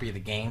free copy of the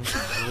game,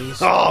 at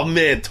least. Oh,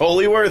 man,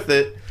 totally worth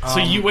it. So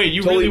you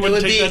really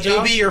wouldn't take that job? It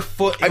would be your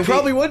foot... I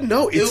probably wouldn't.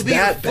 No, it's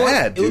that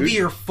bad, dude. It would be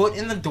your foot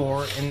in the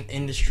door in an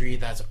industry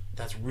that's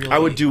really... I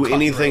would do cutthroat.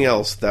 anything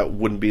else that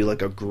wouldn't be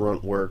like a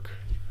grunt work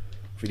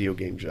video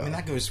game job. I mean,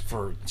 that goes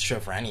for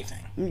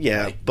anything.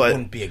 Yeah, like, but... It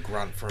wouldn't be a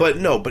grunt for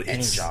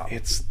any job.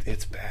 It's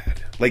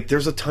bad. Like,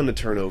 there's a ton of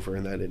turnover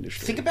in that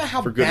industry. Think about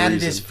how bad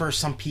it is for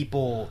some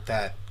people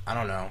that, I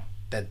don't know,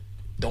 that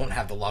don't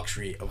have the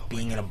luxury of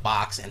being in a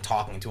box and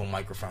talking to a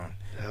microphone.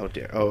 How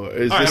dare... Oh,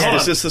 is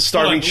right, this the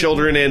starving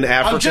children in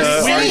Africa? I'm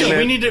just saying.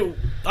 We need to...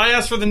 I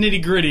asked for the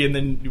nitty-gritty, and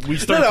then we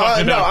start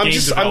talking about game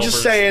developers. I'm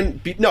just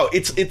saying... No,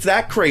 it's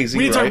that crazy,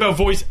 We need to right? talk about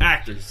voice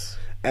actors.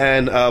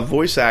 And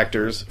voice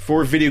actors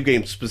for video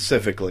games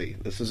specifically.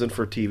 This isn't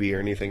for TV or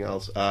anything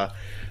else. They're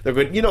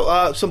good.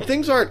 Some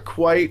things aren't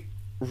quite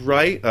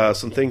right.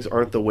 Some things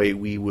aren't the way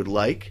we would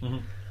like.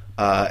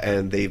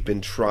 And they've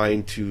been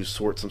trying to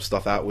sort some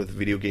stuff out with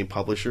video game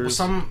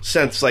publishers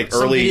since like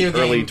early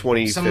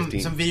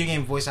 2015. Some video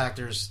game voice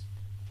actors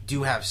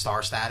do have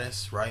star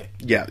status, right?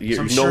 Yeah,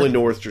 Nolan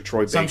North or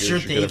Troy Baker,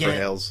 Jennifer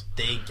Hales.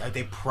 Those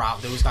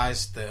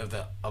guys of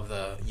the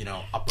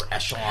upper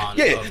echelon.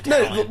 Yeah, of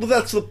no,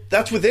 well,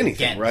 that's with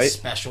anything, right?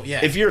 Special,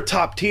 yeah. If you're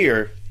top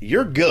tier,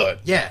 you're good.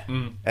 Yeah,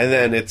 and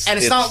then it's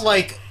not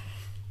like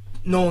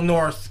Nolan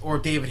North or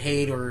David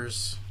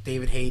Hades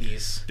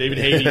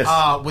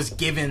was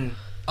given.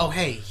 Oh,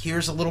 hey,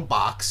 here's a little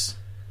box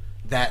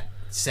that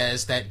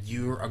says that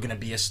you are going to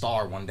be a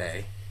star one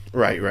day.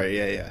 Right,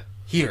 yeah.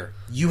 Here,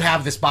 you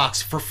have this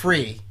box for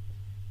free,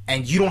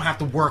 and you don't have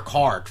to work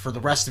hard for the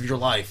rest of your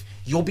life.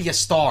 You'll be a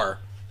star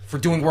for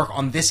doing work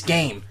on this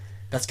game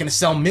that's going to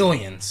sell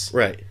millions.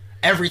 Right.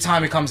 Every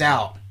time it comes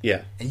out.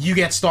 Yeah. And you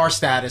get star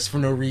status for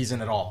no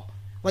reason at all.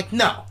 Like,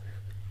 no.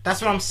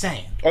 That's what I'm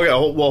saying. Okay,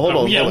 well, hold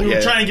on. Yeah, we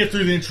were trying to get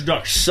through the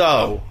introduction.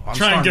 So...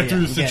 trying to get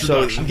through this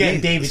introduction. I'm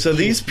getting David. So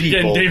these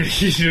people... they're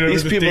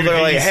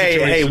like,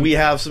 hey, we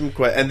have some...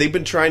 And they've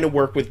been trying to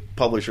work with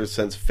publishers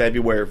since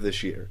February of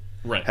this year.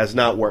 Right. Has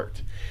not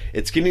worked.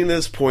 It's getting to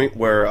this point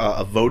where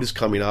a vote is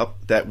coming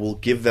up that will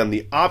give them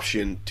the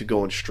option to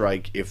go on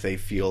strike if they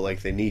feel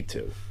like they need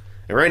to.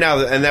 And right now,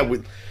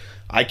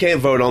 I can't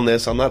vote on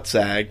this. I'm not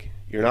SAG.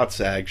 You're not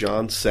SAG.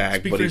 John's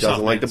SAG, but he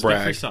doesn't like to brag.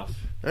 Speak for yourself.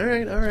 All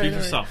right. Speak for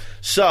yourself.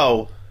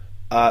 So,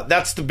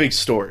 that's the big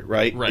story,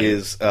 right? Right.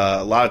 Is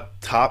a lot of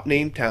top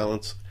name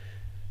talents,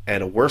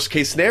 and a worst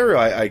case scenario,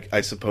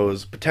 I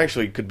suppose,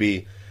 potentially could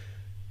be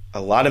a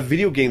lot of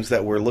video games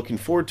that we're looking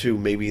forward to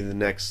maybe in the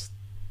next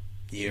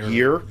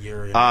year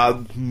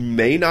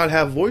may not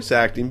have voice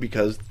acting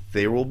because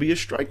there will be a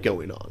strike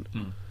going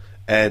on.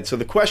 And so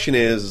the question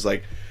is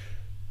like,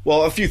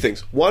 well, a few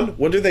things. One,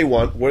 what do they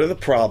want? What are the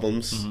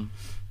problems?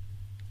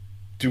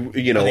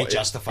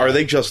 Are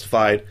they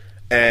justified?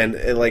 And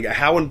like,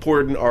 how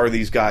important are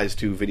these guys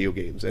to video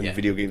games and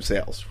video game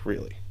sales?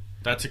 Really,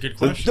 that's a good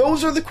question. So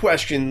those are the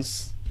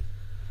questions.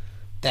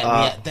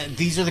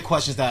 These are the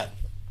questions that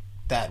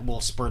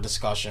will spur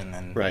discussion,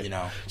 and right.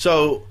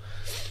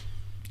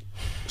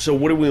 So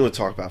what do we want to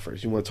talk about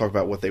first? You want to talk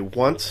about what they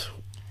want?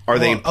 Are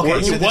they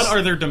important? Okay, what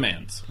are their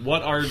demands?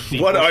 What are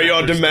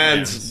your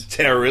demands,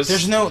 terrorists?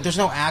 There's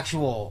no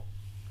actual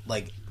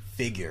like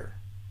figure,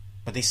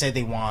 but they say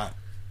they want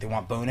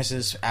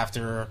bonuses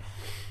after.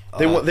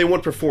 They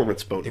want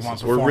performance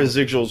bonuses or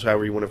residuals,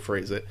 however you want to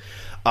phrase it.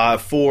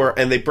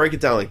 And they break it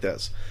down like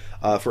this: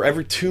 For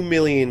every 2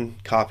 million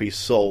copies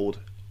sold,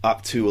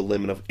 up to a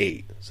limit of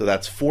 8. So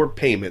that's 4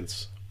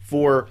 payments,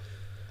 4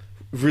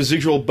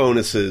 residual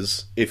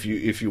bonuses, if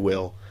you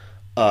will.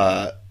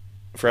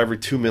 For every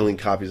 2 million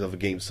copies of a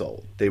game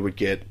sold, they would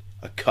get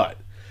a cut.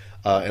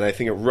 And I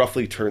think it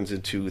roughly turns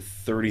into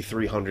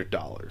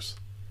 $3,300.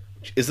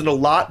 Which isn't a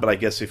lot, but I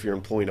guess if you're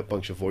employing a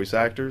bunch of voice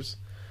actors,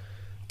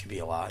 Could be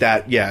a lot.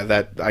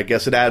 that I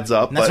guess it adds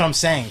up. And that's but what I'm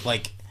saying.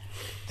 Like,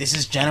 this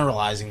is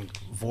generalizing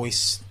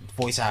voice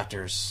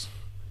actors.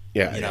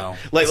 yeah, you know,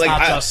 like it's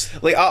not just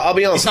I'll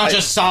be honest. it's not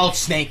just Solid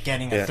Snake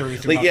getting a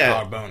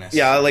 $3,300 bonus.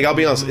 Yeah, like I'll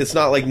be honest, it's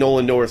not like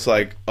Nolan North's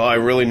like, oh, I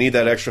really need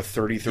that extra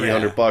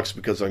 $3,300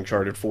 because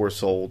Uncharted 4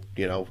 sold,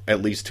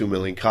 at least 2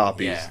 million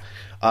copies.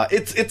 Yeah.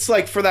 It's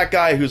like for that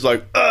guy who's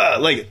like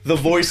the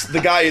voice,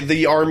 the guy,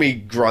 the army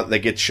grunt that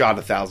gets shot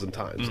 1,000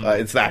 times.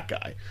 It's that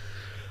guy.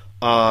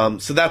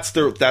 So that's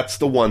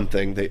the one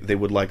thing they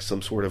would like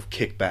some sort of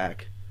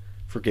kickback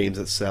for games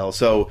that sell.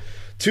 So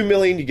 2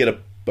 million, you get a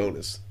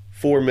bonus.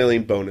 4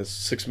 million bonus,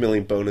 6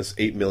 million bonus,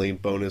 8 million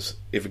bonus.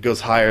 If it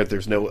goes higher,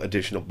 there's no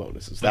additional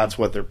bonuses. That's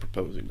what they're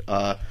proposing.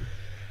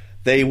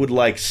 They would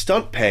like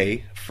stunt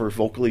pay for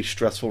vocally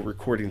stressful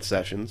recording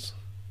sessions,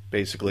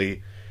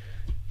 basically.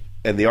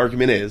 And the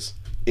argument is,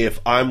 if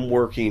I'm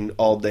working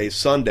all day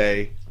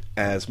Sunday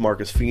as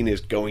Marcus Phoenix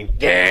going,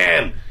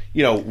 damn,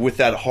 with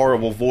that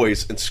horrible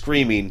voice and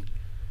screaming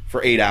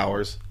for 8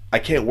 hours, I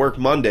can't work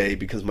Monday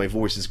because my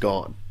voice is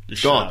gone.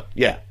 It's gone. Shot.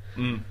 Yeah.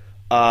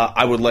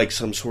 I would like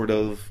some sort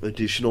of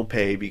additional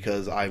pay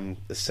because I'm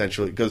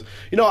essentially... Because,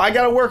 I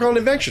got to work on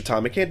Adventure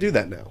Time. I can't do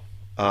that now.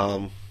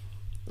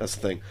 That's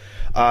the thing.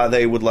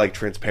 They would like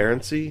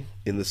transparency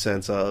in the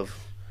sense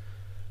of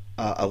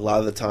a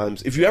lot of the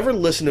times... If you ever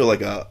listen to like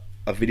a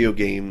video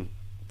game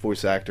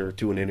voice actor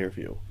do an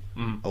interview,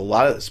 a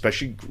lot of...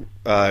 Especially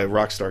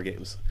Rockstar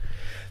games.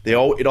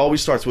 It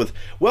always starts with,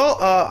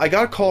 I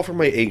got a call from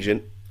my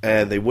agent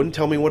and they wouldn't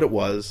tell me what it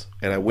was,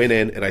 and I went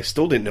in and I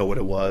still didn't know what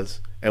it was.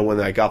 And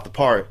when I got the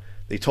part,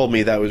 they told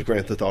me that was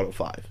Grand Theft Auto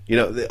 5.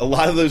 A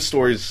lot of those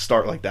stories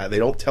start like that. They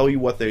don't tell you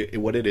what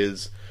it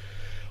is,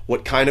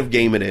 what kind of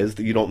game it is.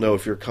 That you don't know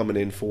if you're coming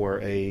in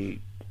for a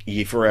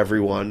E for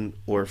everyone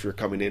or if you're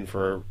coming in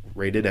for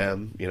rated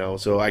M.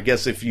 So I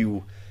guess if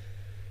you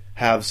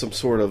have some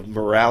sort of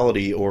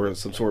morality or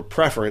some sort of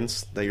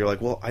preference that you're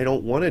like, well, I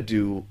don't want to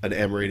do an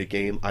M-rated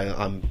game.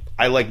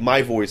 I like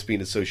my voice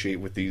being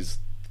associated with these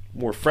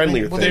more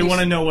friendlier things. They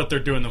want to know what they're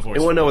doing. The voice. They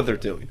want to know what they're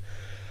doing.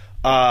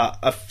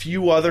 A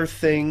few other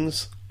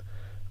things.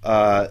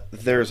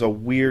 There's a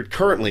weird...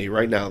 Currently,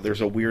 right now,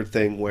 there's a weird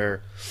thing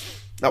where...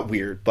 Not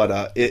weird,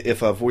 but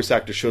if a voice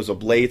actor shows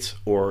up late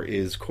or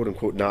is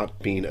quote-unquote not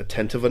being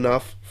attentive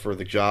enough for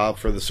the job,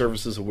 for the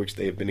services of which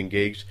they have been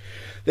engaged,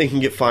 they can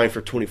get fined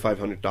for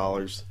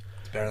 $2,500.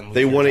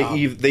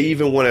 They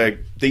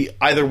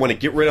either want to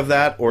get rid of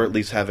that or at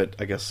least have it,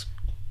 I guess,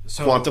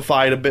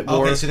 quantified a bit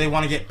more. Okay, so they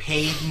want to get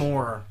paid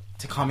more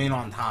to come in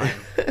on time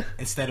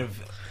instead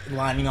of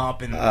lining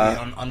up in the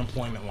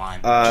unemployment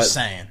line. Just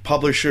saying.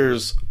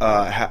 Publishers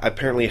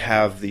apparently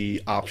have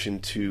the option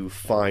to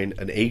fine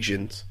an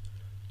agent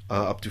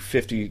up to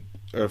 $50,000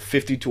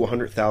 to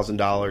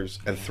 $100,000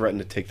 and threaten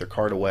to take their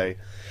card away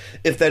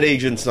if that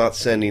agent's not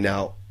sending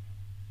out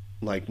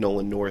like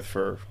Nolan North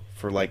for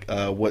like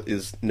what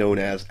is known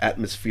as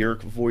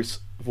atmospheric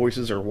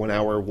voices or 1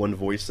 hour, one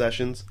voice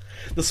sessions.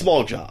 The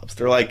small jobs.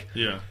 They're like,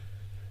 yeah,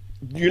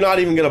 you're not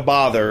even going to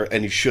bother,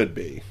 and you should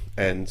be.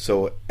 And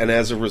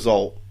as a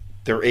result,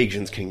 their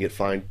agents can get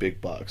fined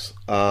big bucks.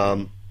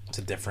 That's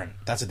a different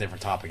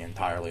topic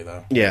entirely,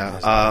 though.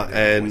 Yeah,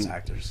 and voice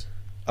actors.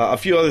 A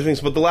few other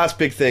things, but the last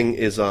big thing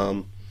is,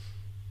 motion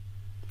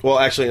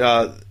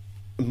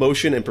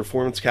and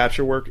performance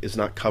capture work is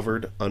not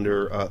covered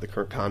under the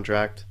current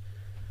contract.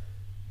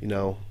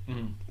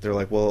 They're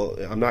like, well,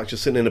 I'm not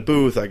just sitting in a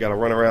booth. I got to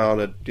run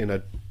around in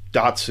a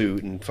dot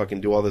suit and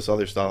fucking do all this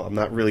other stuff. I'm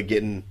not really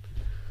getting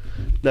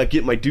my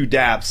due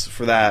daps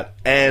for that.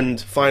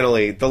 And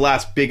finally, the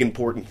last big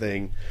important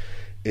thing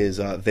is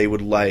they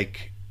would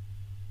like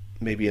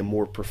maybe a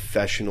more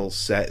professional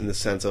set in the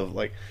sense of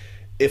like,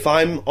 if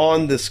I'm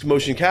on this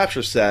motion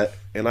capture set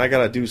and I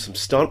got to do some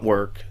stunt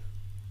work,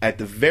 at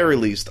the very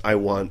least, I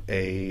want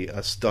a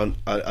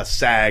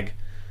SAG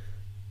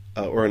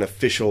or an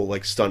official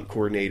like stunt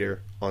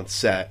coordinator on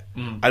set.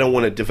 I don't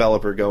want a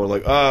developer going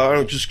like, "Oh, I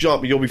don't just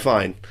jump, you'll be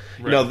fine."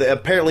 Right.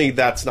 Apparently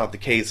that's not the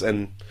case,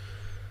 and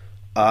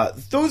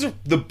those are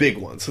the big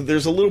ones. So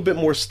there's a little bit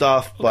more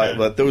stuff,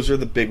 but those are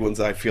the big ones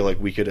that I feel like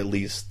we could at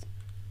least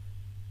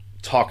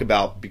talk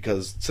about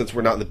because since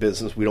we're not in the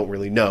business, we don't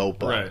really know.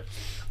 But, right.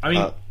 I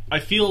mean, I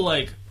feel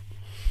like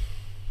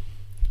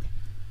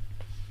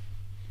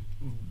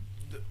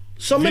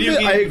some of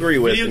it I agree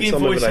with. Video game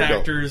some voice of it I don't.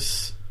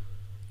 actors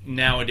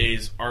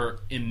nowadays are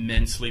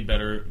immensely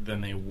better than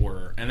they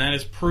were, and that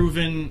is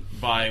proven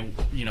by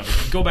if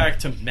you go back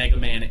to Mega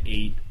Man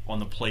 8 on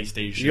the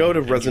PlayStation. You go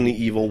to Resident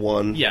Evil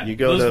 1. Yeah, you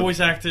go those voice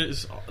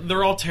actors,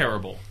 they're all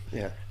terrible.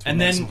 Yeah, And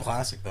then some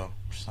classic though.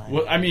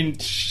 Well, I mean,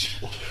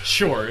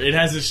 sure, it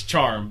has its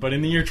charm, but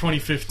in the year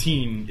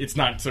 2015, it's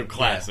not so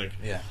classic.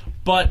 Yeah.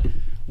 But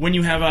when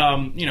you have,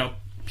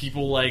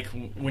 people like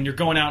when you're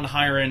going out and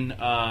hiring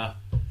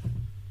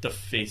the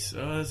face,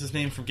 what's his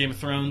name from Game of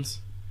Thrones?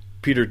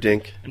 Peter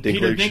Dinklage.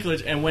 Peter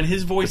Dinklage, and when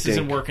his voice Dink.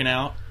 isn't working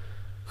out,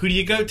 who do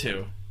you go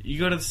to? You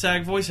go to the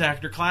SAG voice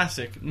actor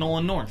classic,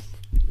 Nolan North.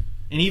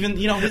 And even,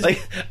 his...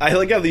 I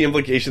like how the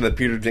implication that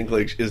Peter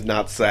Dinklage is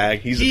not SAG.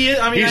 He's he's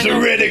a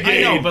renegade.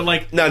 I know, but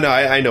like... No,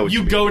 I know what you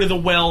mean. go to the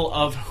well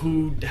of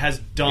who has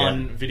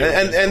done video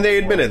games. And they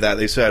admitted that.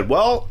 They said,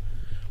 well,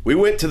 we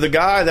went to the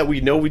guy that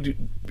we know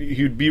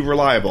he'd be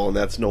reliable, and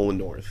that's Nolan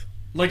North.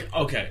 Like,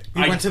 okay.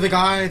 We went to the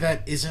guy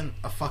that isn't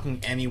a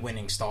fucking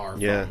Emmy-winning star from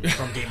Game of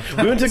Thrones.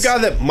 We went to a guy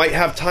that might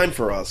have time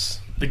for us.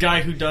 The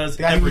guy who does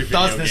The guy every who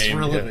does video this game.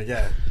 for a living,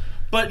 yeah.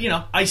 But,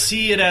 I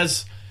see it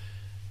as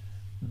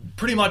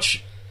pretty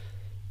much...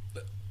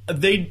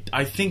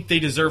 I think they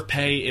deserve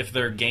pay if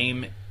their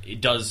game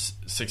does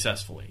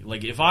successfully.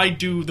 Like, if I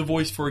do the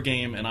voice for a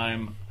game and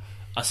I'm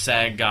a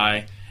SAG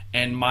guy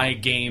and my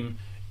game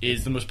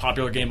is the most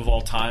popular game of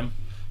all time,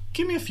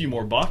 give me a few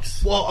more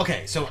bucks. Well,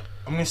 okay, so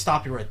I'm going to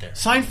stop you right there.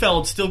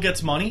 Seinfeld still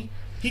gets money.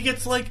 He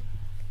gets,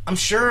 I'm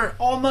sure...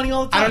 all money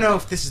all the time. I don't know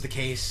if this is the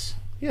case.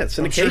 Yeah, it's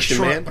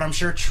syndication, man. But I'm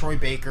sure Troy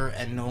Baker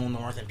and Nolan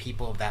North and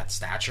people of that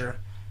stature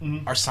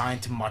are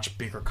signed to much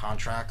bigger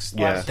contracts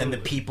than the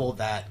people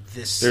that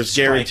this There's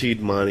strike,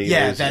 guaranteed money.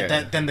 Yeah,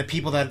 than the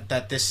people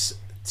that this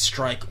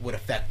strike would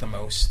affect the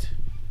most.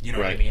 You know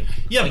what I Right. mean?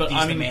 Yeah, like but these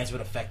I mean- demands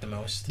would affect the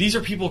most. These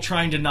are people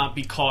trying to not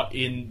be caught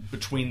in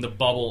between the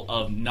bubble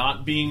of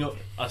not being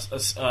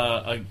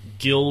a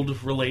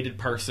guild-related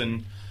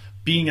person,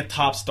 being a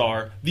top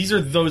star. These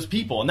are those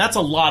people, and that's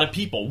a lot of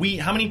people.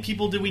 How many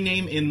people did we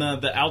name in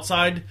the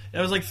outside? It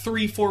was like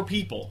 3-4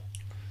 people.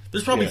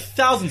 There's probably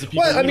thousands of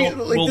people. Well, I mean,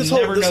 we'll like this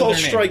never know whole their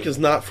name. strike is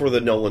not for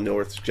the Nolan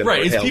North.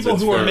 Right, it's Hales, people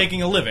who are for-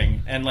 making a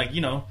living, and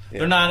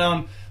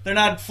they're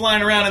not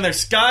flying around in their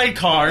sky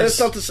cars. And it's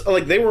not to,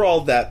 like they were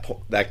all that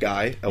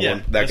guy,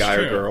 that that's guy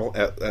true. or girl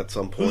at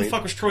some Who point. the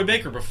fuck was Troy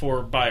Baker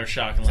before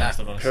BioShock and Last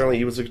of Us? Apparently,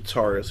 he was a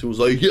guitarist who was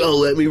like, "Yo,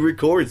 let me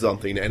record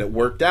something," and it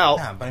worked out.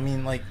 Yeah, but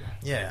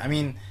I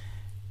mean,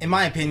 in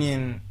my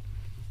opinion,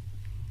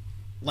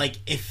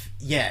 if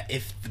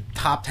the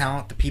top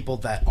talent, the people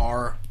that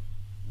are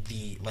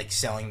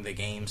selling the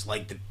games,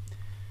 like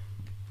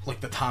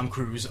the Tom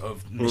Cruise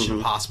of Mission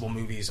Impossible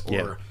movies,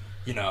 or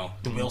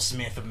the Will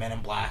Smith of Men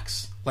in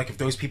Blacks, if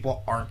those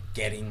people aren't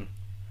getting,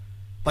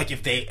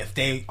 if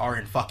they are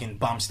in fucking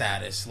bum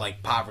status,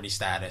 poverty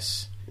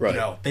status,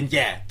 Right. then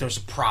there's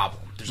a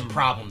problem. There's a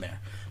problem there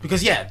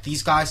because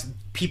these guys,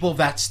 people of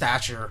that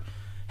stature,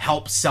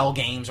 help sell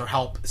games or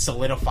help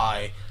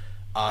solidify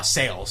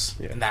sales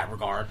in that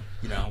regard.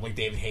 Like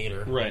David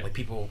Hayter, Right. Like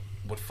people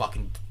would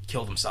fucking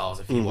kill themselves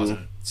if he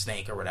wasn't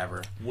Snake or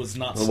whatever. Was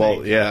not Snake.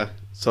 Well, yeah,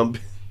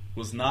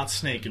 Was not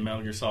Snake in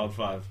Metal Gear Solid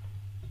 5.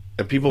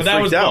 and people But that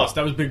freaked was out. Boss.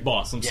 That was Big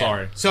Boss. I'm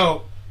sorry.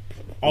 So,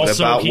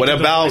 Also, he what did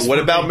the about voice for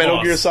Big Metal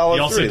Boss. Gear Solid He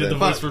also 3 did the then?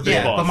 voice for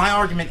Big Boss. but my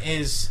argument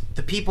is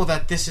the people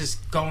that this is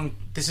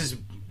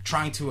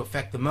trying to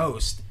affect the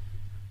most,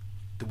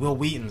 the Will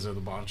Wheatons of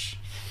the bunch.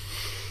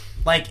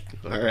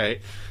 All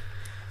right.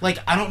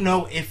 I don't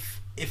know if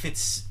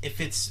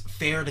it's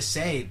fair to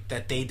say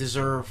that they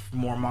deserve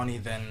more money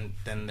than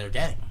they're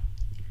getting.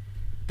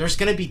 There's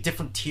going to be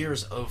different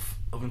tiers of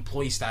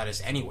employee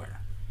status anywhere.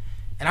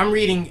 And I'm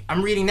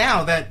reading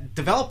now that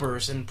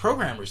developers and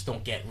programmers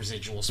don't get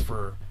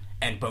residuals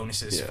and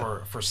bonuses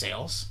for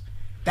sales.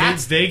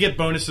 They get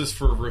bonuses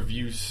for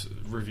reviews.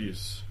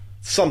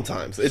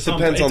 Sometimes it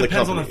depends on the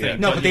company. thing.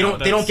 No, But, but they you know,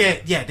 don't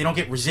get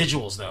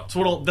residuals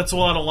though. That's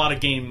what a lot of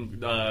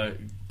game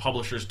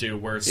publishers do.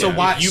 Where So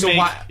why-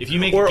 if you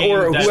make or a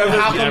game that's whoever-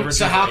 How come average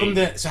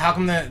how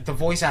come the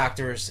voice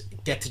actors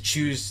get to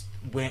choose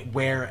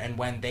where and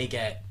when they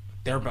get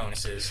their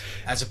bonuses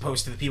as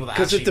opposed to the people that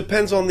Because actually it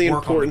depends on the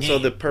work importance game?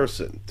 of the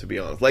person, to be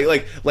honest.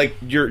 Like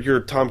your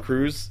Tom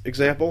Cruise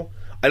example.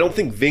 I don't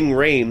think Ving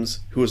Rhames,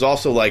 who is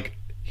also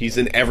he's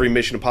in every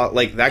Mission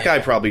Impossible, that guy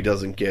probably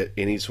doesn't get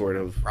any sort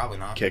of Probably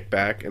not.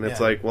 kickback, and it's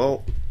Yeah.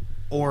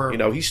 Or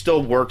he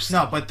still works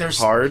but there's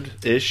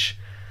hard-ish.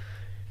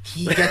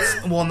 he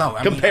gets no.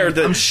 Compared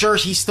to- I'm sure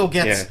he still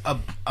gets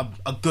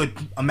a good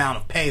amount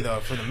of pay though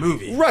for the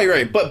movie.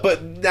 Right.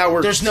 But now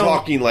we're There's no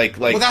talking like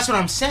well, that's what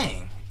I'm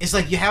saying. It's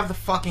you have the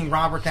fucking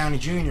Robert Downey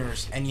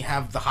Jr.'s and you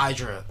have the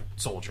Hydra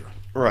soldier.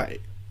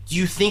 right. Do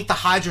you think the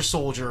Hydra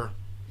soldier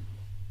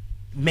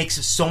makes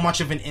so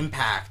much of an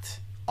impact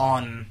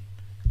on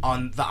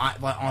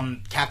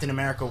Captain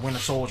America Winter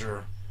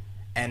Soldier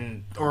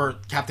or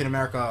Captain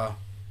America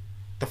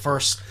the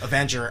First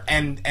Avenger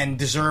and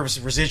deserves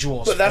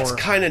residuals? But that's for,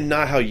 kind of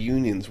not how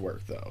unions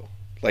work, though.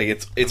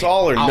 It's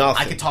all or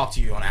nothing. I could talk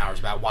to you on hours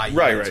about why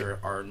Right, unions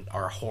right.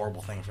 are a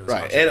horrible thing for this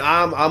Right, country. and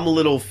I'm a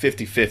little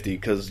 50-50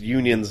 because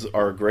unions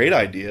are a great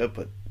idea,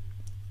 but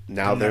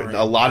now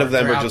a lot of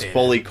them they're are just outdated.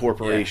 bully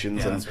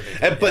corporations, Yeah, that's what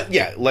they do,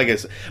 but like I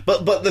said,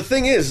 but the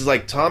thing is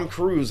Tom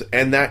Cruise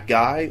and that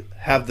guy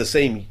have the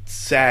same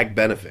SAG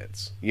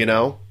benefits,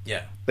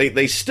 Yeah.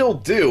 They still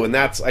do, and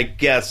that's, I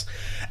guess,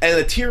 and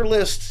the tier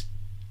list,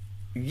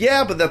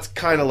 yeah, but that's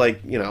kind of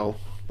like, you know,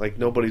 like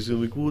nobody's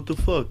like, what the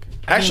fuck?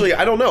 Actually,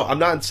 I don't know. I'm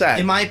not sad.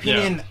 In my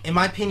opinion,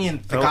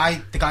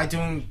 the guy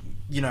doing,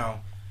 you know,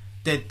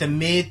 the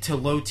mid to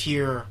low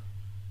tier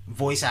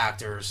voice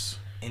actors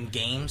in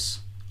games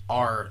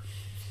are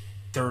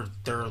they're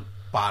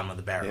bottom of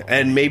the barrel.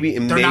 And maybe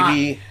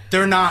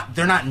they're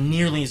not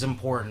nearly as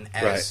important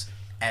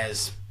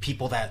as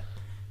people that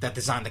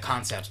design the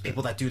concepts,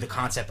 people that do the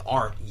concept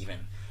art, even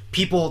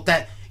people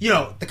that, you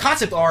know, the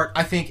concept art,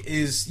 I think,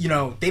 is, you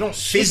know, they don't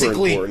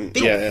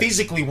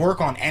physically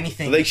work on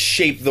anything. They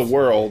shape the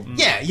world.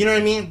 Yeah, you know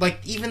what I mean?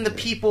 Like, even the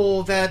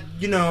people that,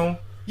 you know.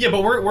 Yeah,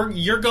 but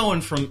you're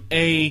going from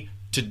A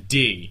to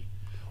D.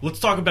 Let's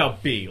talk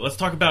about B. Let's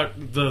talk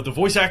about the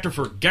voice actor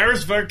for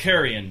Garrus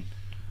Valkyrian.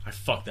 I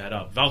fucked that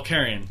up.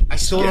 Valkyrian. I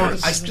still don't.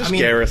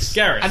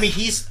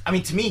 Garrus. I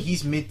mean, to me,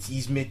 he's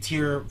mid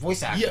tier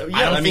voice actor.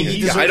 Yeah, I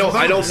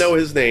don't know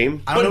his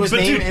name. I don't know his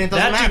name, dude, and it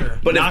doesn't matter.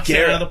 But knocks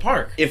it out of the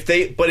park. If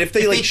they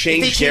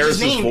changed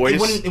Garrus'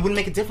 voice, it wouldn't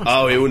make a difference.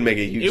 Oh, it would make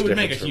a huge. It would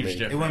make a difference huge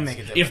difference. It wouldn't make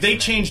a difference. If they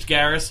changed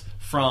Garrus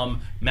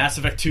from Mass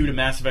Effect 2 to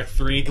Mass Effect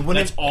 3,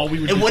 that's all we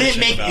would. It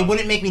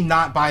wouldn't make me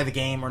not buy the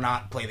game or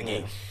not play the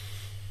game.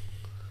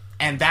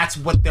 And that's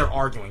what they're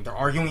arguing. They're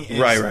arguing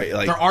right.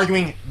 Like, they're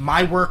arguing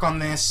my work on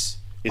this.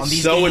 On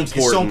these games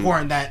is so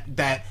important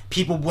that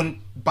people wouldn't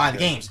buy the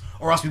games,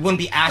 or else we wouldn't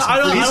be asking.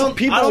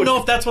 I don't know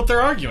if that's what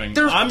they're arguing.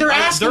 They're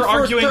asking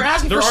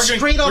for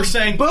straight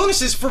up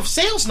bonuses for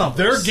sales numbers.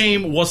 Their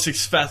game was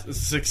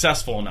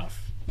successful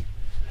enough.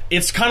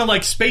 It's kind of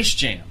like Space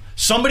Jam.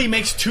 Somebody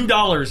makes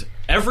 $2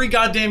 every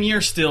goddamn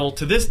year still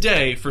to this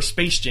day for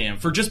Space Jam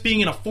for just being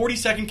in a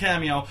 40-second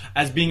cameo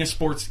as being a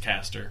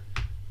sportscaster.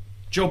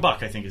 Joe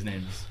Buck, I think his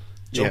name is.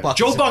 Joe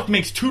Buck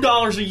makes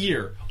 $2 a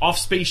year off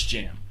Space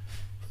Jam.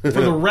 For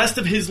the rest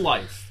of his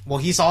life. Well,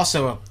 he's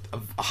also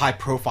a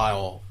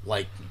high-profile,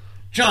 like,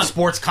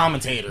 sports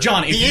commentator.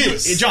 John,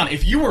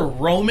 if you were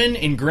Roman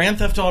in Grand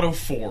Theft Auto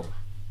 4,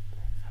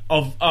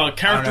 of a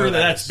character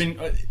that's been...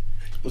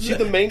 was he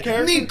the main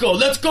character? Nico,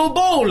 let's go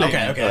bowling!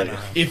 Okay.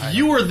 If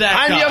you were that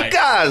I'm guy your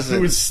cousin,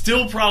 who is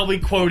still probably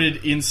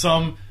quoted in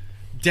some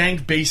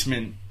dank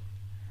basement,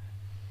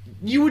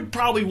 you would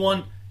probably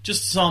want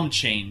just some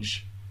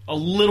change. A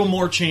little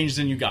more change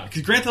than you got.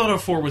 Because Grand Theft Auto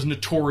 4 was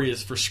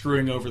notorious for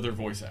screwing over their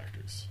voice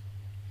actors.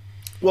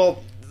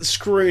 Well,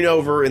 screwing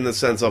over in the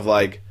sense of,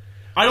 like,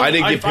 I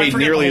didn't get paid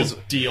nearly as...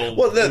 deal.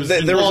 Well, there was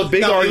a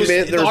big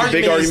argument. There was a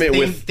big argument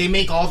with... They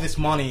make all this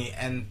money,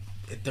 and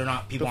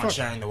people aren't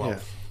sharing the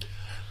wealth. Yeah.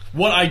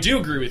 What I do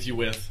agree with you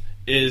with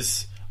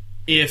is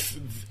if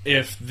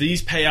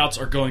these payouts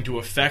are going to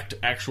affect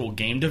actual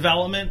game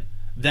development,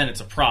 then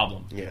it's a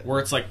problem. Yeah. Where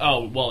it's like,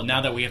 oh, well,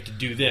 now that we have to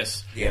do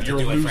this, you're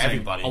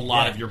losing a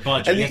lot of your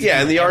budget.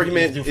 And the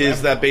argument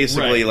is that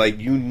basically, like,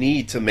 you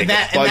need to make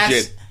a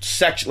budget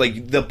section.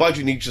 Like, the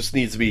budget just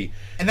needs to be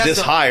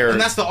this higher. And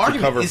that's the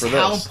argument. To cover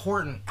is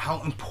for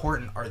how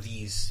important are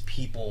these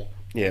people?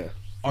 Yeah.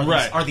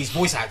 Are these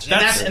voice actors?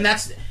 And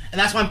that's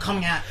why I'm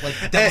coming at, like,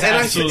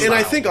 and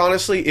I think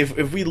honestly,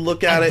 if we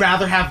look at I'd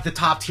rather have the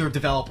top tier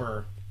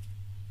developer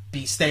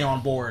stay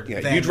on board.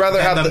 Yeah, you'd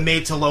rather have the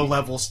mid to low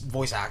level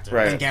voice actor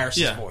than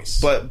Garrus' voice.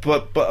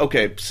 But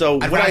okay, so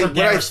what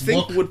I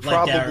think would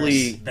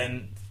probably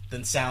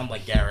than sound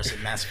like Garrus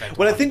in Mass Effect.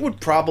 What I think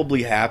would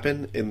probably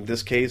happen in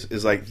this case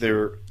is like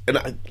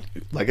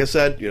like I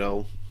said, you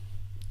know,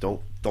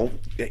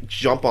 don't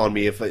jump on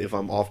me if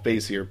I'm off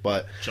base here,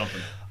 but jumping.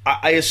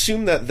 I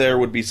assume that there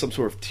would be some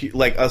sort of tier,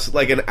 like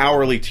an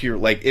hourly tier.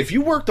 Like, if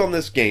you worked on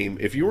this game,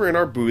 if you were in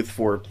our booth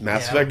for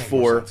Mass Effect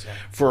 4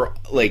 for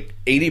like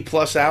 80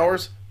 plus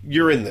hours,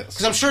 you're in this.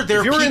 Because I'm sure there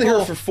are people... If you're people,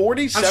 in here for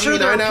 40,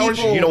 79 hours,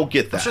 you don't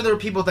get that. I'm sure there are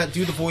people that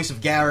do the voice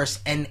of Garrus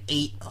and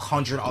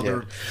 800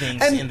 other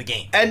things in the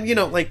game. And, you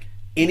know, like,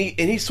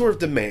 any sort of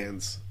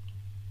demands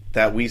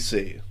that we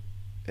see,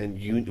 and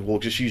we'll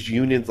just use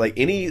unions, like,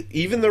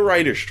 even the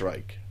writer's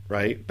strike,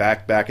 right,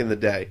 back in the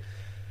day,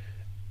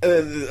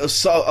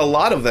 so a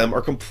lot of them are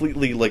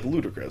completely like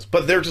ludicrous,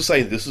 but they're just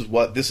saying this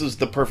is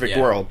the perfect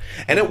world,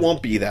 and it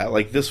won't be that.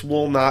 Like, this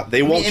will not.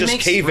 They won't just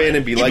cave in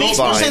and be like,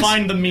 fine.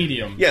 Find the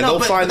medium. Yeah,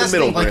 they'll find the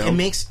middle ground. Like, it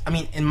makes. I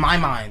mean, in my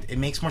mind, it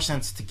makes more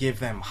sense to give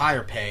them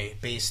higher pay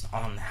based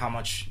on how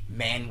much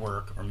man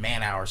work or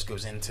man hours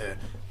goes into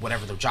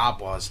whatever their job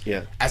was,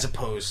 as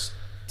opposed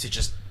to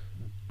just,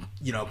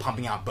 you know,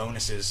 pumping out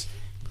bonuses.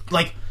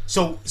 Like,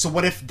 so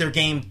what if their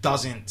game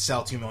doesn't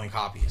sell 2 million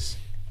copies?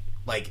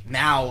 Like,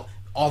 now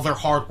all their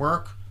hard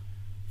work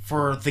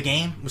for the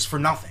game was for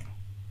nothing.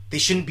 They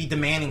shouldn't be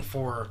demanding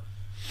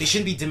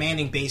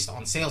based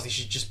on sales. They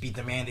should just be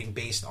demanding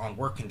based on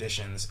work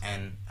conditions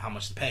and how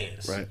much the pay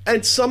is. Right.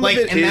 And some of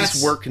it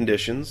is work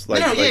conditions.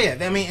 Like, I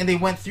mean, and they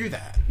went through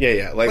that.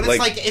 Yeah. But it's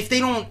like if they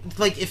don't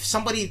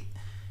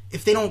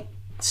if they don't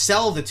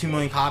sell the 2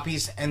 million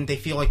copies and they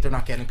feel like they're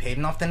not getting paid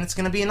enough, then it's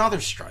going to be another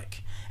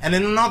strike, and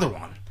then another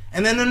one,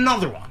 and then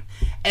another one.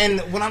 And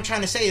what I'm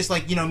trying to say is,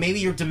 like, you know,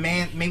 maybe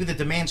the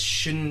demands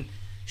should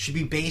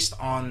be based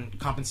on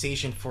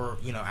compensation for,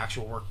 you know,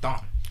 actual work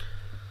done.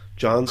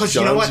 Because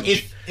you know what?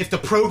 If the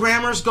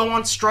programmers go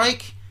on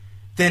strike,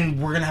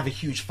 then we're gonna have a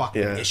huge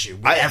fucking issue.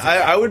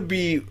 I would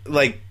be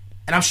like,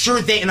 and I'm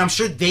sure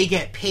they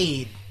get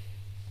paid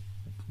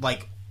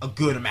like a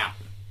good amount.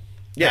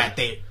 Yeah,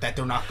 that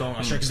they're not going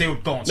on strike because they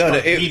would go on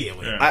strike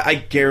immediately. I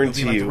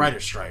guarantee like you, the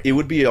writer's strike. It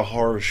would be a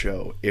horror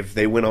show if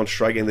they went on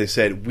strike and they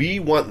said, "We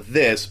want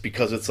this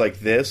because it's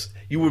like this."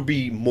 You would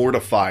be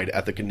mortified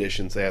at the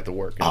conditions they have to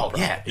work in. Oh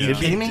yeah, are you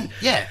kidding me?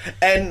 Yeah,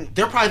 and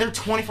they're probably there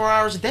 24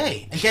 hours a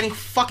day and getting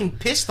fucking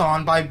pissed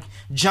on by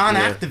John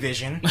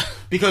Activision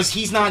because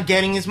he's not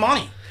getting his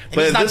money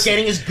and he's not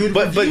getting his good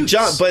reviews. But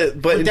John,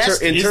 but in terms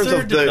there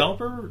of a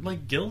developer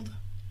like guild?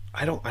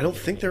 I don't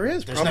think there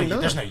is. There's Probably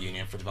not. There's no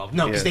union for developers.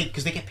 No,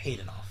 because they get paid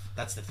enough.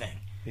 That's the thing.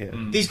 Yeah.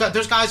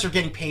 Those guys are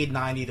getting paid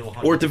 $90 to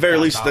 $100. Or at the very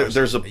least,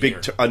 there's a year.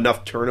 big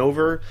enough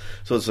turnover.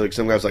 So it's like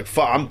some guys like,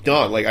 "Fuck, I'm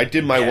done. Like I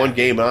did my one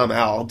game and I'm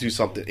out. I'll do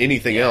something,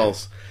 anything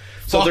else."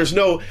 So there's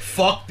no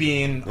fuck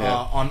being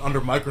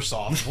under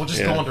Microsoft. We'll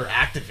just go under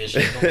Activision.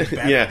 It'll be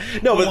better. Yeah,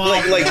 no, but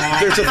like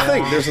there's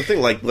a thing.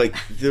 Like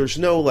there's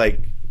no like.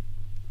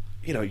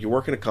 You know, you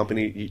work in a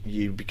company,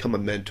 you become a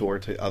mentor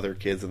to other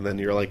kids, and then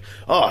you're like,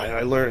 oh,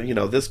 I learned,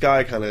 this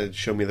guy kind of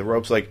showed me the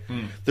ropes. Like,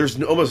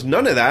 there's almost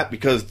none of that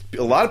because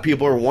a lot of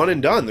people are one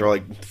and done. They're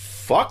like,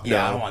 fuck no.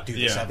 Yeah, I don't want to do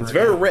this ever It's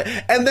very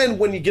rare. And then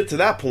when you get to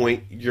that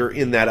point, you're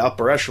in that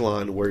upper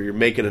echelon where you're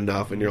making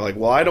enough, and you're like,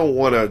 well, I don't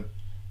want to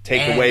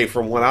take away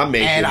from what I'm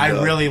making. And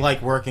I really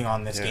like working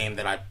on this game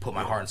that I put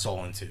my heart and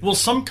soul into. Well,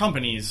 some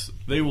companies,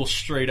 they will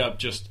straight up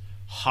just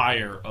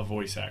hire a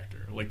voice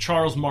actor. Like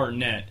Charles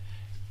Martinet.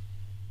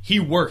 He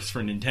works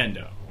for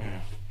Nintendo.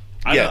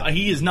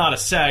 He is not a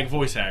SAG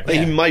voice actor.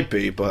 He might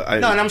be, but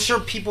no, and I'm sure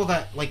people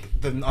that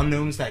like the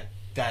unknowns that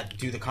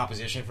do the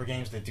composition for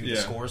games, that do the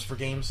scores for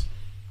games,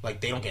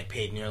 like they don't get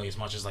paid nearly as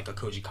much as like a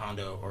Koji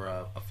Kondo or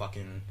a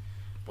fucking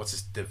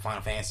the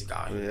Final Fantasy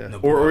guy,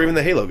 or even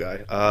the Halo guy,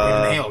 or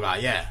even the Halo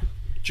guy,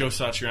 Joe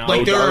Satriani,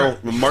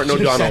 like Martin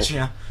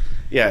O'Donnell,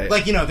 yeah,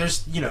 like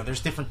there's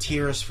different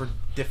tiers for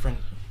different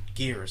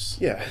gears,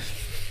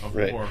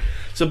 Right.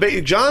 So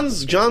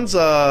John's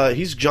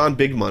he's John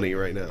Big Money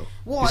right now.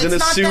 Well, he's in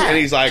a suit and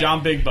he's like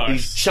John Big Bucks.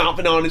 He's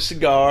chomping on his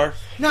cigar.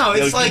 No,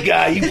 it's like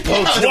guy you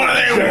posted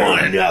what do they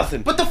want?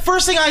 Nothing. But the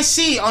first thing I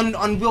see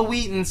on Will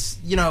Wheaton's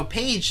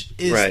page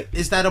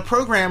is that a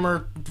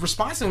programmer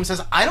responds to him and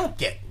says, "I don't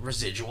get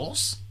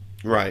residuals."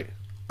 Right.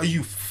 Are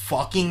you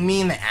fucking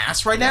me in the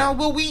ass right now,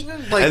 Will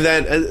Wheaton? Like, and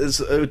then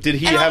did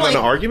he have an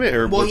argument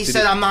or? Well, he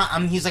said, "I'm not."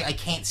 He's like, "I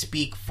can't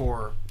speak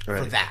for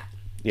that."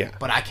 Yeah,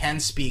 but I can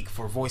speak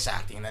for voice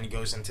acting, and then he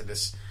goes into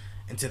this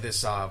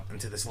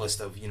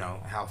list of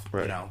how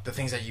the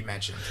things that you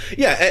mentioned.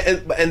 Yeah,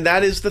 and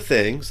that is the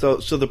thing. So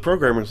the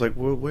programmer's like,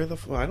 well, where the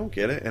I don't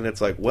get it, and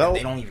it's like, well, and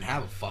they don't even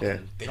have a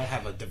fucking they don't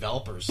have a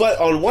developers. But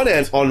on one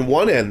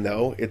end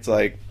though, it's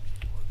like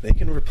they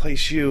can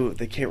replace you,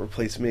 they can't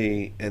replace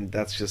me, and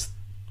that's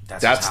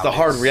the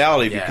hard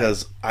reality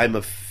because I'm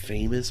a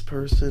famous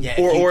person,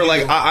 or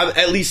like I'm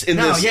at least in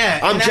this. Yeah,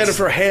 I'm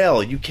Jennifer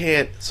Hale. You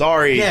can't.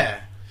 Sorry. Yeah.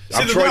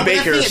 I'm Troy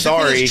Baker,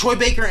 sorry. Troy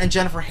Baker and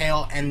Jennifer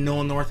Hale and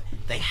Nolan North,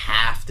 they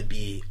have to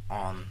be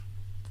on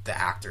the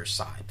actor's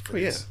side for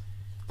this.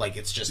 Like,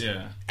 it's just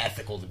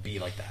ethical to be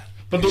like that.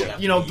 But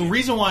the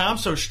reason why I'm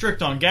so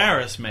strict on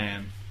Garrus,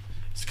 man,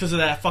 is because of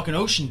that fucking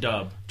Ocean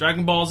dub.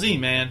 Dragon Ball Z,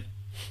 man.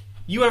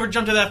 You ever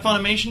jump to that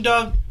Funimation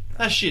dub?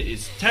 That shit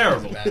is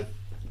terrible.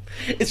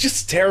 It's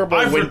just terrible.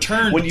 I've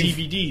returned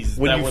DVDs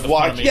when that you've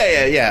watched.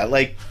 Yeah.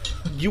 Like,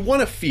 you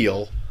want to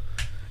feel,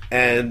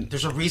 and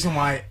there's a reason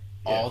why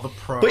all the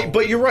pro.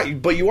 But you're right.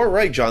 But you are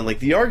right, John. Like,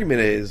 the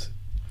argument is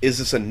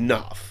this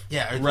enough?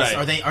 Yeah.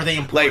 Are they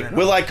important? Like, enough?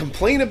 will I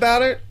complain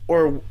about it,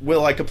 or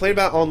will I complain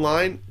about it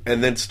online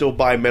and then still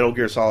buy Metal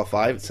Gear Solid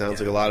 5? It sounds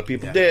like a lot of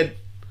people did.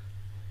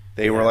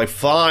 They were like,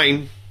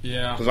 fine,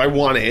 because I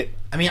want it.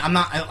 I mean,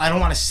 I don't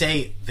want to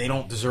say they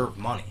don't deserve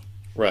money,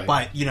 right?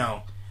 But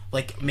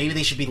like maybe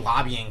they should be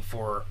lobbying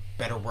for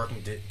better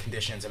working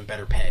conditions and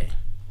better pay,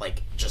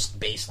 like just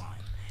baseline,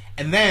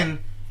 and then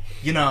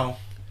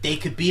they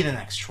could be the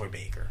next Troy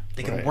Baker.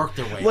 They can work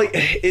their way. Like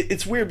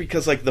it's weird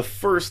because like the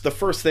first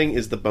thing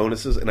is the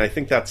bonuses, and I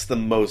think that's the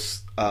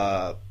most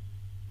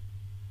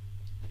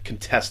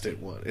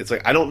contested one. It's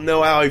like I don't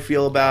know how I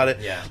feel about it.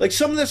 Yeah. Like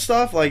some of this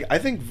stuff, like I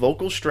think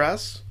vocal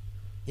stress.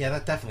 Yeah,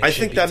 that definitely. I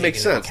think that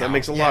makes sense. That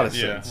makes a lot of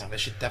sense. Yeah, they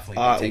should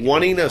definitely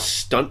wanting a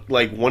stunt,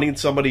 like wanting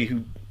somebody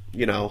who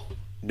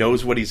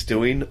knows what he's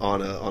doing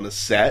on a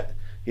set.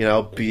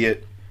 Be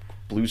it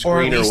blue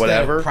screen or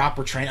whatever.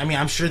 Proper training. I mean,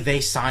 I'm sure they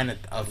sign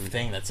a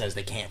thing that says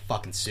they can't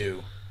fucking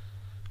sue.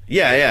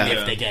 Yeah.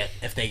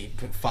 If they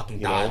fucking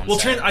die on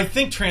set. Well, I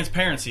think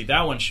transparency.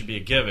 That one should be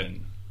a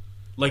given.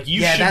 Like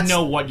you should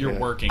know what you're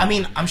working. I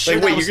mean, I'm sure.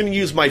 Like, wait, you're going to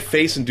use my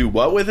face and do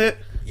what with it?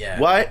 Yeah.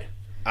 What?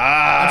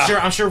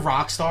 I'm sure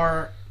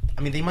Rockstar.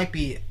 I mean, they might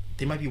be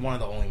one of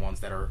the only ones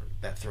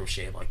that throw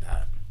shade like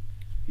that.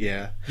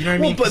 Yeah, you know what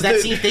I mean. But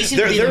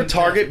they're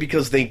target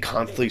because they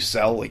constantly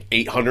sell like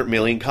 800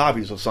 million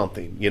copies of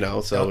something.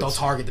 So they'll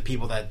target the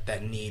people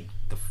that need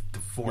the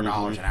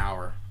 $4 an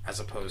hour as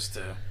opposed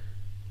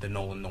to the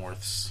Nolan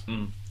Norths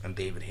and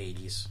David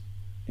Hades.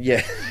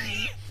 Yeah.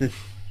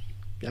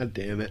 God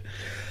damn it.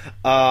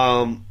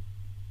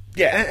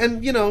 Yeah,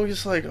 and you know,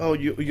 just like, oh,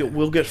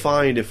 we'll get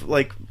fined if,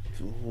 like,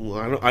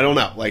 I don't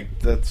know, like,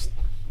 that's,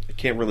 I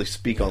can't really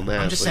speak on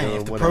that. I'm just like, saying,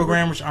 if the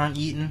programmers aren't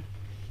eating,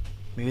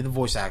 maybe the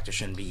voice actor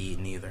shouldn't be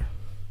eating either.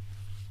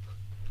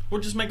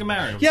 We'll just make a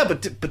Mario. Yeah,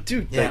 but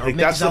dude, Yeah, like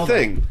that's the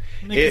thing.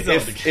 Make a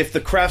Zelda. If the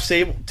craft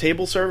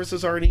table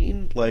services aren't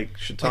eaten, like,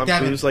 should Tom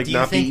Cruise do you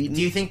not think- be eaten?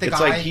 do you think the it's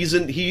guy- like he's you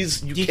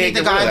Do you can't think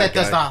the get rid guy of that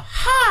does the guy.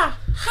 ha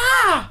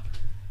ha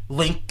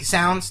Link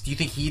sounds, do you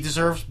think he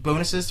deserves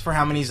bonuses for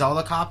how many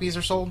Zelda copies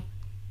are sold?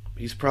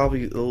 He's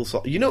probably a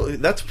little. You know,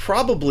 that's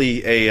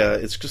probably a.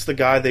 It's just the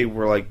guy they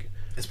were like.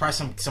 It's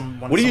probably some.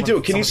 What do you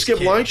do? Can you somebody's skip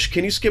kid. lunch?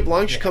 Can you skip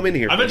lunch? Come in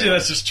here. I for bet you now.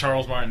 that's just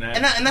Charles Martinet.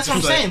 And that's what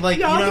I'm Just saying. Like,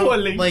 yeah, you know, I'll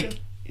do a Link. like,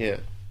 Yeah.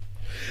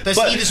 does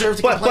he deserve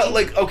to complain? But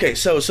like, okay,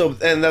 so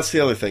and that's the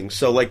other thing.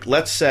 So like,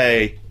 let's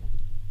say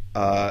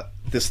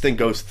this thing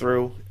goes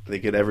through, they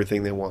get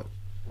everything they want.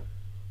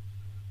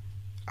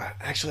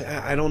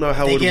 I don't know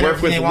how They it would get work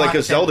everything with they like want,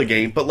 a Zelda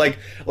game, but like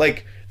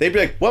they'd be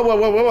like,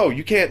 whoa,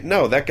 you can't.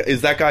 No,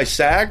 is that guy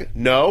SAG?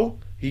 No,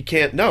 he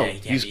can't. No, Yeah, he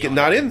can't he's be on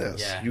not it. in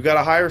this. Yeah. You got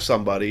to hire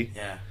somebody.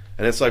 yeah.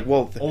 And it's like,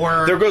 well,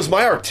 Or- there goes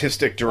my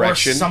artistic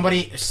direction.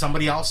 Or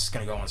somebody else is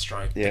going to go on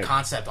strike. Yeah. The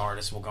concept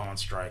artist will go on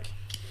strike.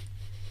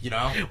 You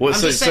know? Well, I'm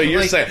so, just so saying, you're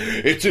like- saying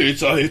it's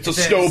a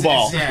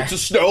snowball. yeah. It's a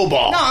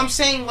snowball. No, I'm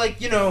saying, like,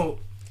 you know,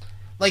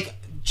 like,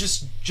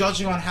 just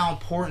judging on how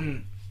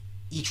important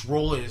each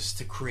role is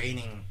to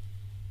creating,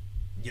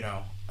 you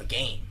know, a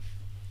game.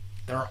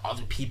 There are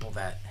other people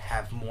that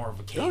have more of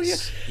a case. Oh, yeah.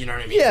 You know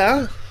what I mean?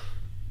 Yeah,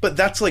 but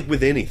that's like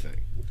with anything.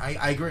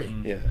 I agree.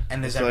 Yeah,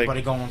 And there's It's like-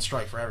 everybody going on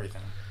strike for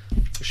everything.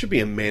 There should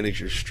be a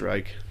manager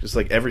strike, just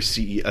like every a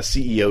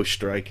CEO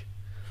strike.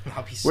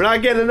 I'll be We're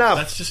not getting enough.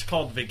 That's just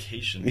called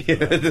vacation. Yeah,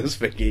 this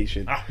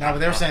vacation. No, but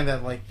they were saying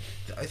that, like,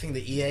 I think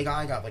the EA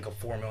guy got like a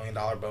 $4 million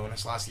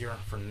bonus last year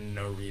for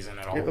no reason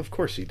at all. Yeah, of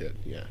course he did.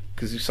 Yeah,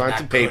 because he signed That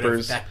some could've-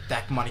 papers.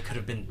 That money could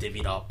have been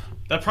divvied up.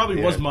 That probably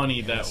Yeah. was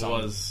money that Some-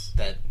 was.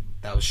 that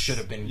should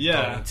have been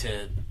Yeah. going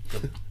to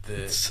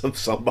the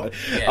Somebody,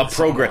 Yeah, a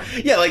program.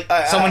 someone. Yeah, like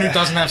someone who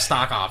doesn't have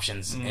stock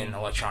options in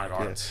Electronic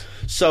Arts.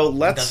 So Doesn't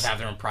let's have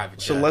their own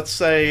private so jet. let's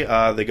say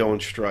they go on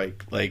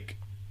strike. Like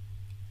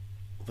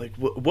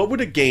what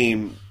would a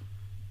game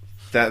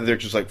that they're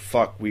just like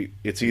fuck?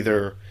 It's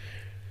either.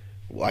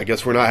 Well, I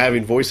guess we're not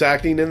having voice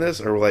acting in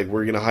this, or like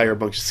we're gonna hire a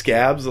bunch of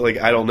scabs. Like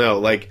I don't know.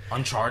 Like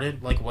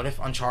Uncharted. Like, what if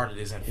Uncharted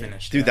isn't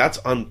finished? dude, yet? that's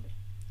I'm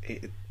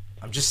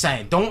just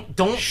saying.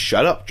 Don't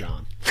Shut up,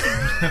 John.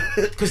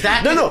 because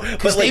that No,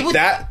 because but they like would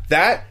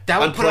that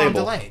would put it on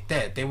unplayable. delay.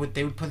 They would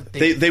put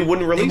They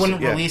wouldn't release they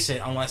wouldn't it. Yeah. release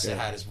it unless it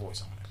had his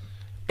voice on it.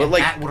 But And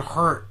like that would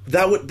hurt.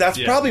 that's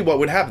Yeah. probably what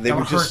would happen. They That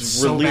would would hurt just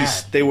so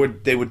release. bad.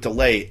 They would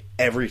delay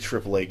every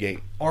AAA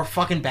game. Or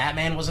fucking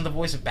Batman wasn't the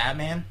voice of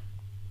Batman.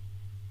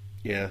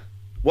 Yeah.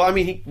 Well, I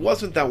mean, he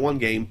wasn't that one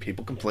game.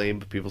 People complained,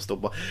 but people still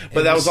bought.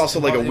 But It that was also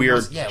like a it weird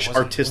was- yeah, it wasn't-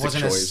 artistic it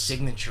wasn't A choice.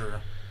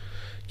 signature.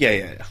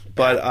 Yeah.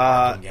 But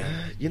Arkham game.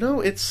 you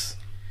know, it's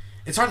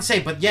It's hard to say,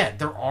 but yeah,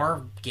 there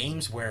are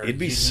games where It'd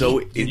be you so-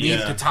 need, you it'd- need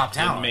Yeah, the top it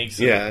talent. makes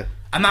it- yeah.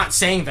 I'm not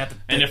saying that,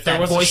 And if that there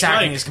was a voice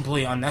acting strike, is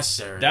completely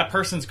unnecessary. That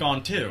person's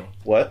gone too.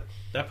 What?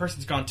 That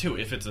person's gone too.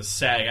 If it's a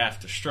SAG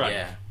after strike.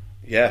 yeah,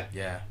 Yeah.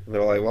 yeah. And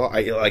they're like, well,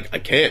 I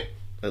can't.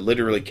 I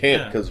literally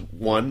can't Yeah. because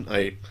one,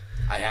 I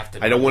have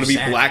to. I don't wanna be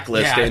represent.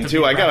 blacklisted, Yeah, and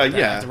two, I gotta- I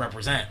yeah. have to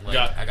represent. Like,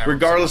 Yeah. I gotta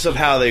regardless of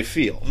represent how they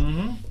feel, Mm-hmm.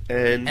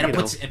 and and you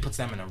know, it puts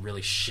them in a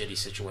really shitty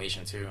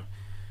situation too.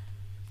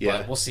 yeah.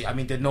 But we'll see. I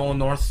mean, did Nolan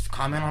North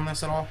comment on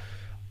this at all?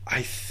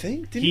 I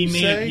think did He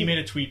say? made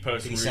a tweet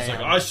post Did where he he's say,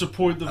 like, "I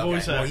support the Okay,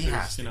 voice well, actors." he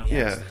has to. You know? He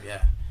has Yeah. to,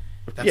 yeah.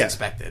 That's Yeah.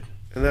 expected.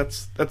 and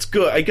that's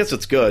good. I guess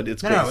it's good.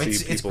 It's good No, to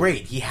see it's people.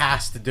 great. He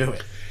has to do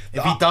it.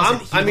 If he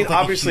doesn't, I mean, look like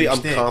a obviously, huge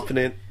I'm dick.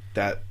 confident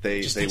that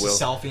they Just they takes will. a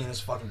selfie in his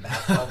fucking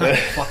bathtub with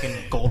fucking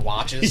gold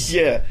watches.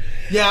 Yeah.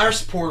 Yeah, I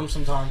support him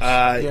sometimes.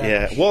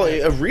 Yeah.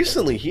 Well,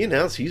 recently he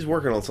announced he's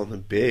working on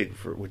something big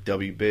with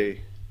WB,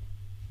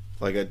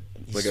 like a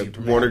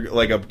Superman. Warner,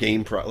 like a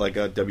game like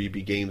a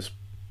WB Games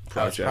That's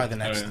project. probably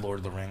the next Oh, yeah. Lord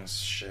of the Rings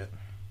shit.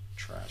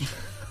 Trash.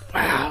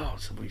 Wow,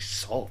 somebody's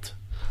salt.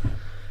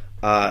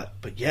 But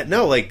yeah,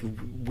 no, like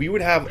we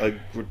would have a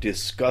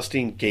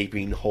disgusting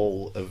gaping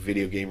hole of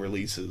video game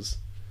releases.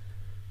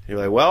 You're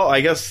like, well,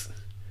 I guess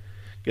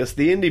the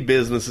indie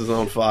business is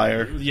on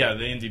fire. Yeah,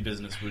 the indie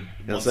business would.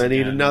 Guess once I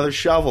need again- another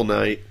Shovel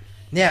Knight.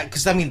 Yeah,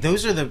 because I mean,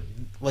 those are the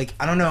like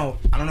I don't know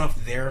if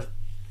they're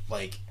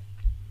like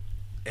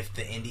if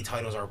the indie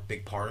titles are a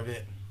big part of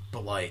it,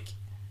 but like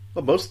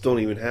Well, most don't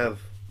even have.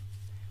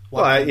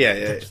 well, Well, I mean,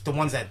 yeah. the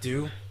ones that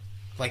do,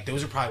 like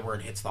those are probably where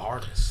it hits the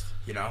hardest.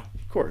 You know,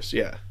 Of course,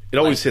 yeah. It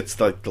always hits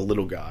the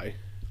little guy.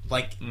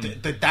 like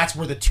that's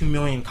where the 2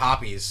 million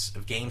copies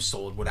of games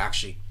sold would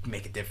actually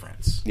make a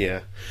difference.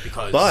 Yeah.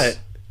 Because But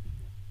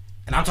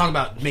and I'm talking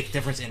about make a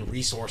difference in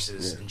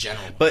resources in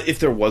general. But if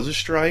there was a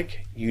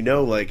strike, you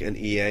know, like an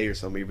EA or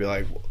somebody would be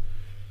like,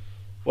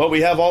 well,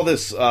 we have all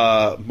this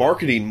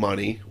marketing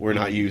money we're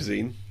not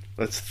using.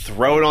 let's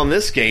throw it on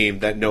this game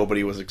that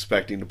nobody was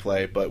expecting to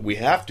play, but we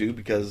have to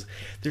because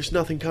there's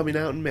nothing coming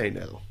out in May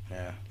now.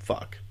 Yeah.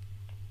 Fuck.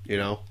 You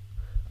know?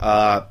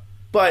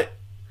 But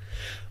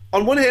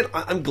on one hand,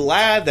 I'm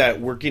glad that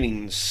we're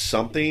getting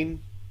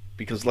something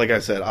because, like I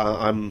said,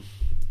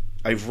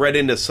 I've read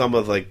into some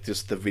of like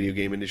just the video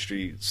game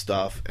industry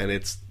stuff, and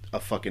it's a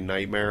fucking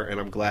nightmare. And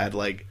I'm glad,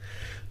 like,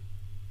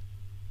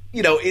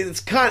 you know,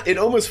 it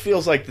almost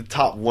feels like the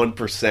top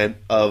 1%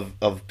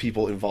 of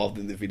people involved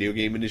in the video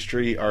game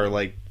industry are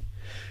like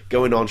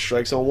going on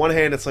strike. So on one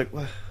hand, it's like,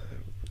 well,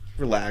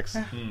 relax.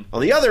 On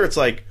the other, it's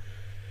like,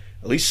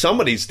 at least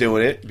somebody's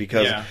doing it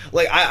because,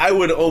 like, I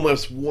would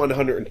almost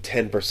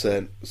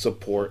 110%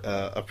 support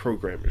a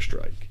programmer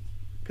strike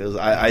because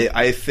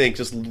I think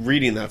just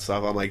reading that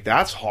stuff, I'm like,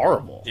 that's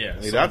horrible. Yeah,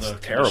 like, that's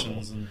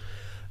terrible.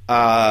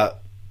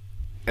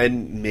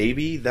 And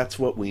maybe that's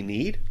what we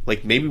need.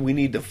 Like, maybe we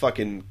need to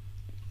fucking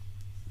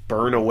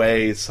burn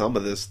away some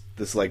of this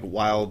like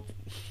wild.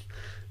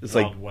 It's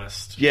Wild like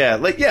West. Yeah,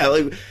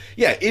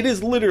 it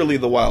is literally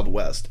the Wild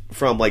West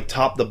from like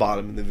top to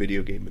bottom in the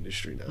video game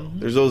industry now.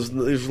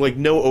 There's like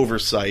no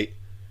oversight,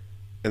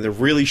 and there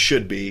really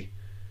should be.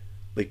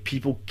 Like,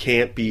 people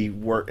can't be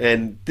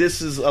and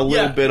this is a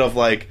little bit of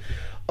like,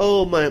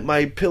 oh,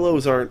 my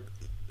pillows aren't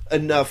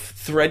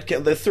enough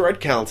the thread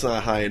count's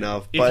not high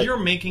enough. If you're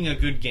making a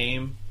good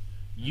game,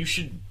 you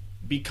should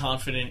be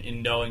confident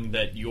in knowing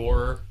that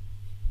your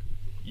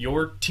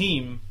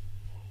team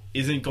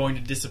isn't going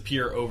to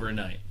disappear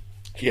overnight.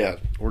 Yeah,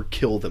 or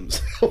kill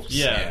themselves.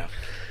 Yeah.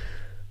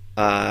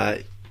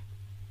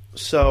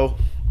 So,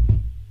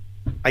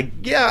 I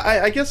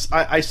guess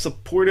I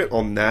support it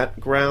on that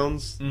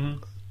grounds.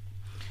 Mm-hmm.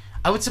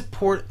 I would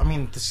support.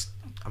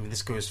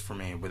 This goes for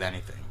me with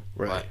anything.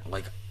 Right. But,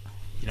 like,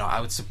 you know,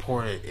 I would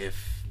support it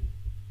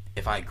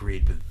if I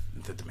agreed with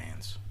the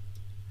demands.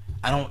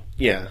 I'm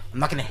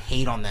not going to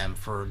hate on them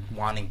for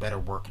wanting better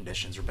work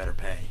conditions or better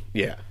pay.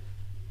 Yeah.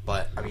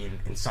 But I mean,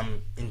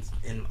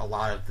 in a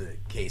lot of the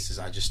cases,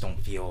 I just don't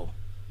feel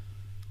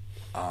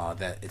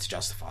that it's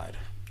justified.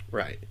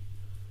 Right.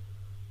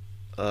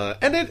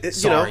 And it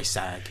Sorry, you know,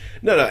 SAG.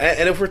 No.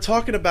 And if we're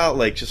talking about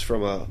like just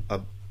from a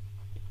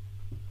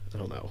I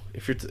don't know,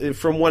 if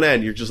from one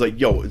end you're just like,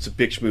 yo, it's a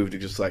bitch move to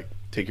just like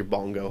take your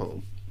ball and go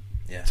home.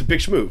 Yeah, it's a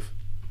bitch move.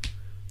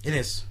 It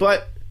is.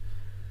 But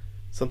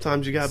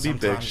sometimes you gotta be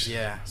bitch.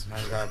 Yeah.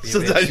 Sometimes you gotta be a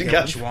Sometimes bitch to you get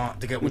gotta what you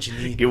want, to get what you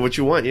need. Get what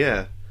you want.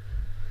 Yeah.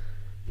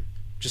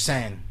 Just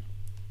saying,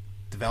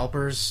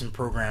 developers and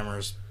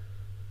programmers,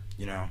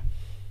 you know,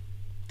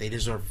 they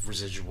deserve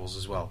residuals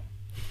as well.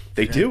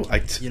 They do.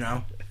 You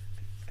know,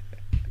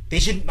 they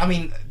should. I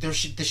mean, this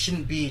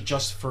shouldn't be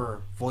just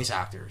for voice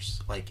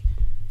actors. Like,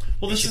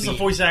 well, this is a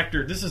voice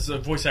actor. This is a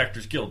voice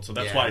actors guild, so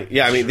that's why.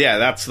 Yeah, I mean,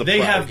 that's the.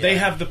 They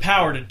have the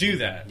power to do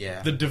that.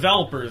 Yeah. The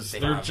developers,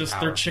 they're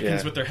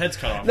chickens with their heads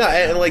cut off. No,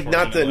 and like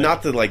not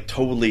to like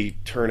totally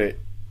turn it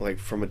like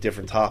from a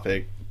different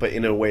topic, but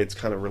in a way it's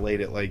kind of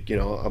related. Like, you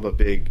know, I'm a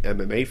big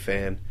MMA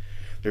fan.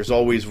 There's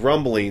always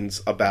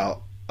rumblings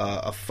about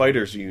a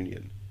fighters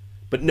union,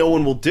 but no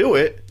one will do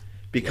it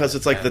because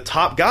it's like the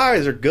top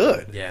guys are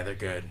good. Yeah, they're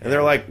good. And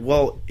they're like,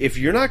 well, if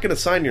you're not going to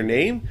sign your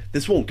name,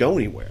 this won't go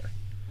anywhere.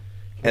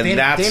 And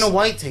Dana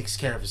White takes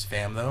care of his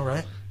fam, though,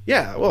 right?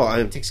 Yeah, well,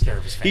 he takes care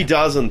of his fam. He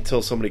does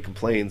until somebody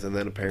complains, and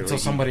then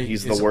apparently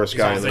he's the worst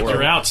guy in the world.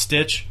 You're out,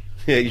 Stitch.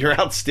 Yeah, you're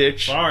out,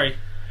 Stitch. Sorry.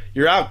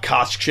 You're out,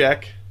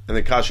 Koscheck. And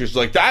then Koscheck's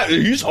like,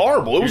 he's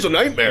horrible. It was a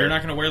nightmare. You're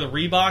not going to wear the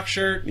Reebok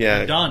shirt? Yeah,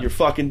 you're done. You're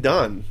fucking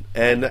done.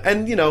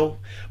 And you know,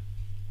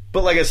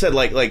 but like I said,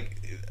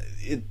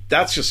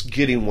 that's just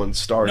getting one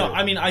started. No,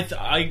 I mean,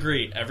 I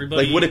agree.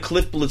 Everybody... Like, would a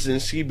Cliff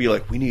Bleszinski be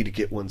like, we need to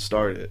get one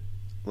started?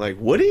 Like,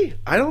 would he?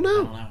 I don't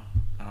know.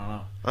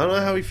 I don't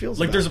know how he feels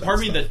like, about there's a part of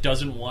me stuff. that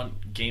doesn't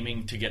want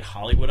gaming to get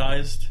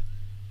Hollywoodized,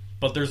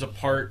 but there's a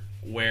part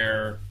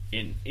where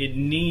it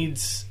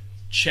needs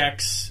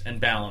checks and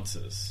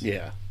balances.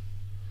 Yeah.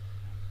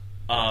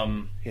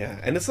 Yeah,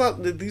 and it's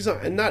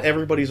not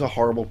everybody's a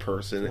horrible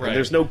person, right. And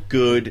there's no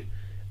good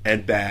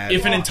and bad.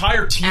 If an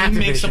entire team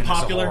makes a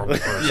popular,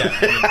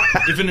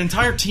 if an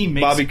entire team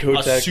makes Bobby a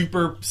Kotick.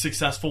 super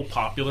successful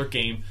popular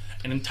game,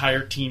 an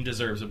entire team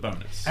deserves a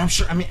bonus. I'm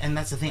sure. I mean, and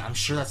that's the thing. I'm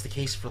sure that's the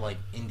case for like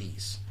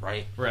indies,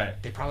 right? Right.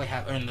 They probably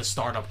have in the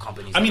startup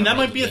companies. I mean, that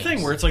might be a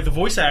thing where it's like the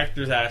voice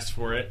actors ask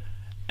for it,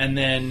 and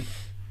then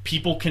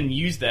people can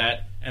use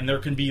that, and there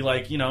can be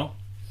like, you know.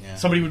 Yeah.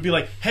 Somebody would be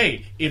like,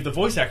 hey, if the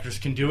voice actors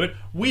can do it,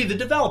 we, the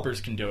developers,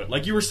 can do it.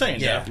 Like you were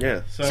saying, yeah.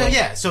 Jeff.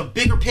 Yeah. So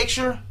bigger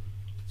picture,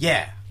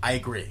 yeah, I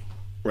agree.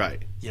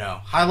 Right. You know,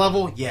 high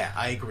level, yeah,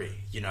 I agree.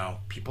 You know,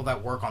 people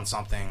that work on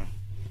something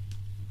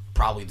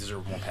probably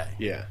deserve more pay.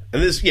 Yeah.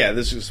 And this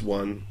is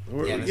one.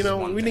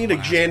 We need a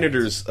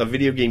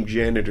video game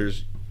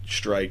janitors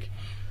strike.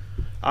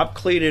 I've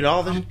cleated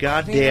all the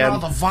goddamn... all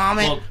the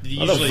vomit. All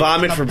the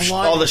vomit from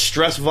all the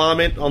stress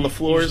vomit on the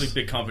floors.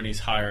 Usually big companies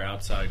hire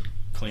outside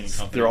cleaning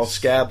companies. They're all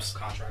scabs.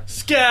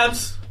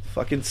 Scabs!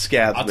 Fucking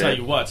scabs, I'll man. tell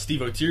you what,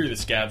 Steve O'Teary, the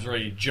Scab's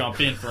ready to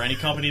jump in for any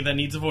company that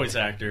needs a voice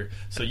actor.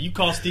 So you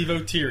call Steve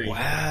O'Teary,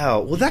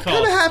 Wow. Well, that call-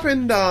 kind of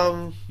happened,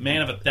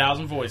 man of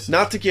 1,000 voices.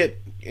 not to get,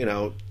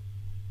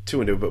 too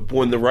into it, but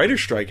when the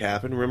writer's strike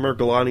happened, remember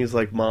Galani's,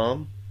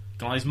 mom?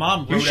 Galani's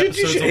mom wrote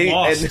episodes of and-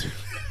 Lost.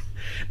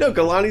 no,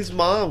 Galani's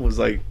mom was,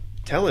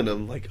 telling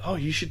him, oh,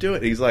 you should do it.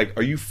 And he's like,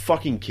 are you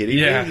fucking kidding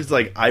Yeah. me? He's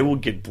like, I will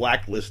get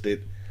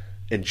blacklisted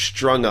and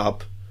strung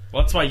up.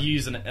 Well, that's why you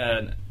use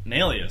an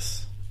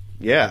alias.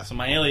 Yeah. So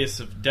my alias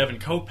of Devin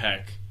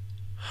Kopeck.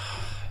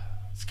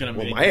 It's gonna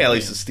Well, make my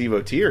alias is Steve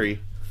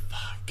O'Teary.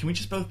 Can we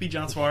just both be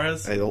John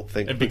Suarez? I don't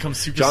think It becomes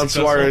super John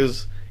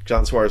successful?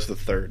 John Suarez the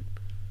third.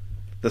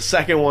 The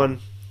second one,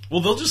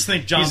 Well, they'll just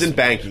think he's in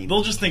banking.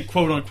 They'll just think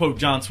quote unquote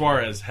John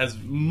Suarez has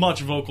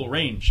much vocal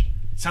range.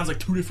 It sounds like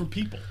two different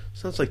people.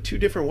 sounds like two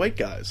different white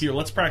guys. Here,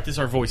 let's practice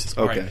our voices.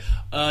 All Okay.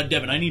 right,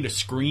 Devin, I need a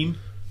scream.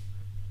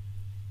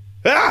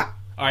 Ah!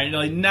 All right,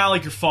 now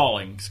like you're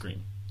falling,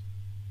 scream.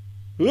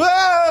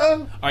 Ah!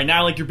 All right,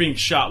 now like you're being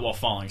shot while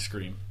falling,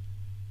 scream.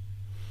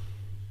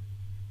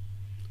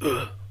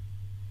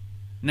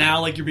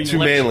 Now like you're being Too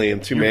manly. I'm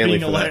too you're manly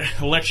being for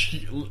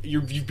that.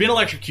 you've been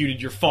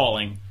electrocuted. You're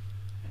falling,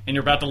 and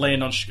you're about to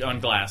land on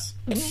glass.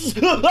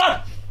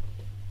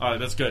 All right,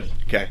 that's good.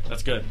 Okay,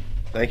 That's good.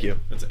 thank you.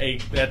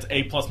 That's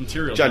A plus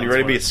material. John, you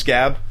ready to be a Suarez.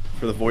 scab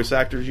for the voice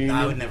actors union?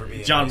 I would never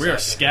be. John, we are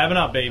scabbing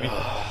up, baby.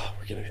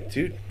 We're gonna,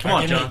 dude. Come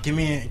on, John. Give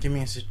me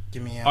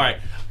a. All right,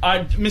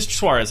 Mr.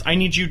 Suarez, I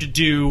need you to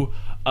do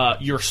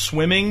you're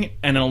swimming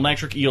and an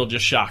electric eel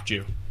just shocked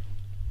you.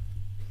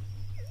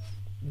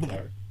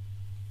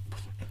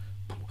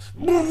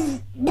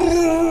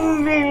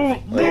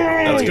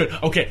 That's good.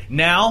 Okay,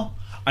 now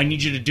I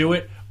need you to do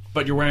it,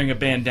 but you're wearing a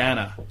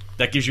bandana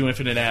that gives you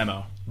infinite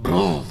ammo.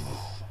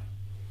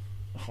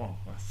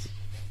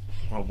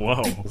 Oh,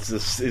 whoa!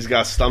 He's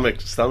got a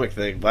stomach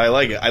thing, but I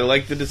like it. I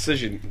like the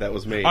decision that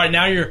was made. All right,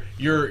 now you're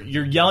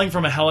yelling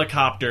from a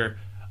helicopter,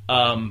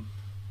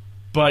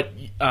 but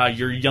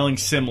you're yelling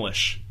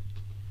Simlish.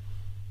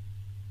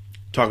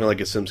 Talking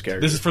like a Sims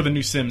character. This is for the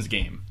new Sims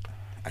game.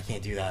 I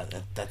can't do that.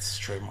 That's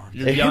trademark.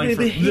 You're yelling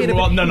from.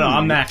 Well, no,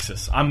 I'm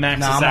Maxis. I'm Maxis.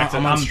 No,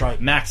 I'm on strike.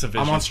 Maxivision.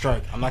 I'm on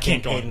strike. I'm not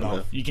Can't getting paid go on.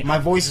 enough. You can't- My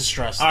voice is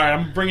stressed. All right,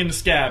 I'm bringing the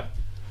scab.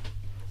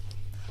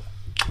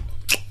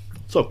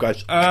 What's up,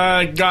 guys?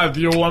 God,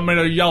 you want me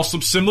to yell some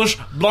Simlish?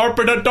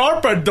 Blarpa da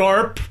darpa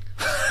darp.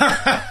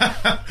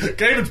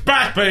 David's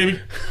back, baby.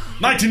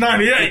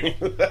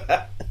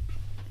 1998.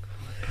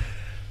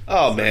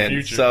 Oh man,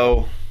 future.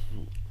 so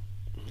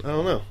I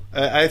don't know.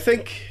 I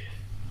think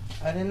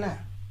I didn't know.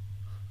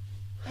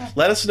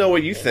 let us know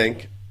what you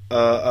think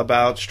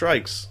about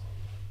strikes.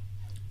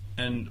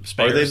 And Are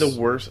spares. they the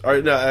worst?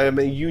 I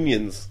mean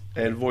unions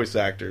and voice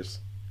actors.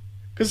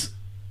 Because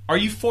Are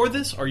you for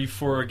this? Are you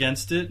for or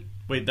against it?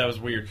 Wait, that was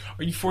weird.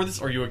 Are you for this?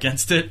 Or are you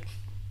against it?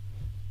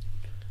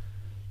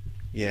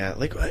 yeah,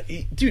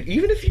 dude,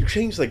 even if you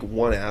change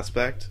one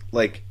aspect,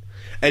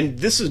 and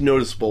this is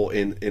noticeable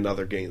in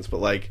other games, but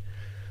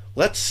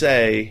let's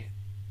say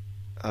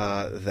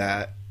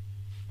that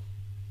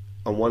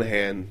on one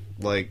hand,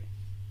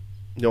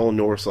 Nolan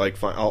North's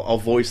fine, I'll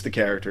voice the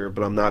character,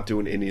 but I'm not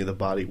doing any of the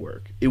body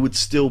work. It would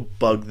still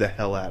bug the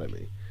hell out of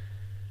me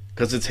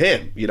because it's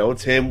him.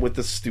 It's him with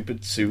the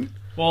stupid suit,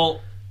 Well,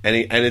 and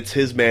it's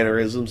his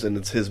mannerisms and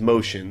it's his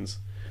motions.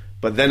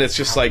 But then it's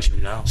just would you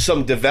know?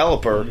 some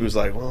developer who's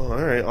like, well,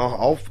 all right,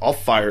 I'll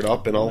fire it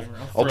up and I'll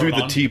throw do it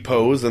the on. T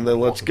pose and then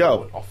let's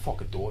go. I'll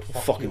fucking do it.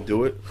 I'll fucking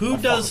do it. who I'll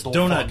does fucking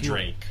Donut fuck you.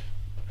 Drake?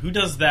 Who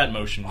does that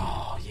motion?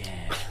 Oh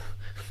yeah.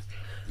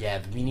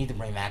 Yeah, we need to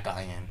bring that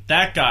guy in.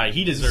 That guy,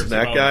 he deserves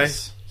That a guy?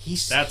 bonus.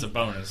 He's That's a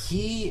bonus.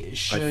 He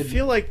should. I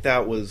feel like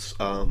that was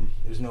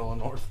it was Nolan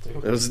North too.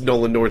 it was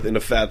Nolan North in a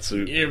fat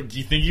suit. Do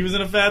you think he was in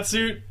a fat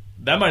suit?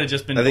 That might have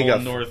just been I think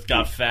Nolan got- North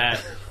got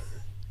fat.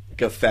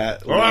 Like a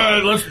fat. All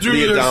right, let's do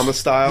the this. Adama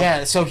style.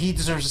 Yeah, so he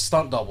deserves a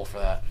stunt double for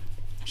that.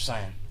 Just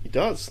saying. He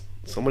does.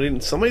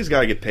 Somebody's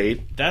got to get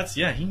paid.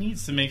 He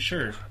needs to make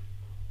sure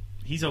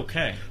he's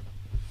okay.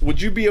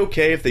 Would you be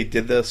okay if they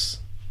did this,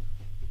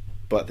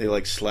 but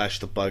they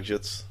slashed the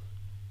budgets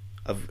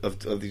of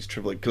these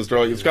AAA? Because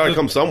they're it's got to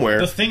come somewhere.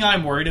 The thing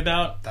I'm worried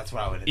about That's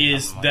what I would.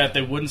 is I'm that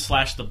they wouldn't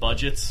slash the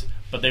budgets,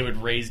 but they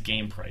would raise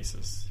game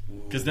prices.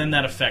 Because then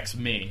that affects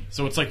me.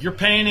 So it's like you're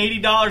paying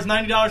 $80,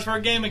 $90 for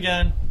a game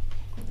again.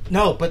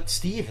 No, but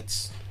Steve,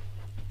 it's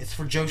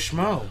for Joe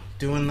Schmo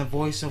doing the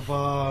voice of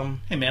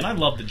Hey man, I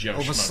love the Joe of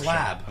a Schmo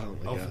slab Oh my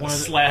of God. one of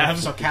the Slab,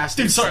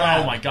 sarcastic dude.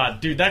 slab. Oh my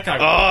god, dude, that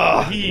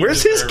guy.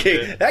 Where's his deserved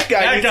kick? it. That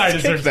guy needs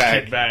his deserves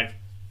kickback. a kickback.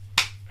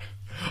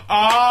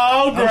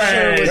 Oh, sure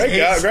great!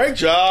 it was Great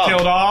job.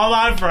 Killed all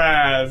my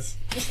friends.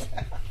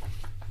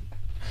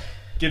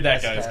 Give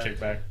that guy his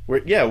fair.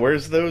 kickback.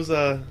 Where's those?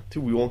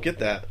 Dude, we won't get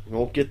that. We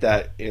won't get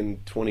that in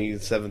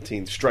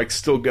 2017. Strike's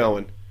still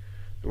going.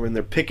 We're in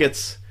their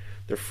pickets.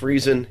 They're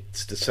freezing.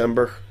 It's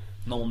December.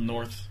 Nolan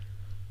North.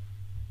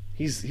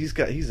 He's in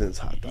his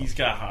hot tub. He's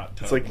got hot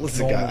tub. It's like,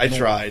 listen, Nolan guy, I North.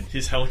 tried.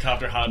 his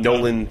helicopter hot tub.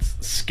 Nolan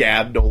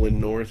Scab, Nolan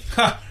North.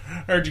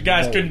 Heard you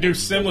guys couldn't do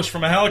Simlish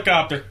from a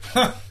helicopter.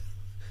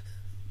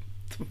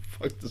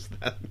 fuck does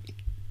that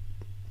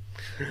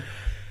mean?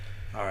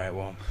 All right,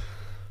 well.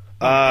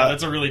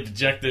 That's a really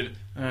dejected.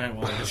 All right,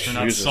 well, I guess we're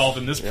not Jesus.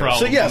 solving this Yeah. problem.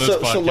 So yeah, on this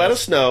so podcast. let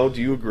us know.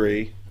 Do you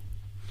agree?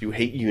 Do you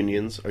hate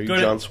unions? Are you Go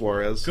to- John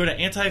Suarez? Go to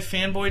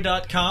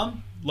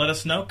antifanboy.com. Let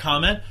us know.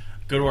 Comment.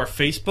 Go to our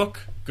Facebook.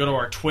 Go to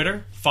our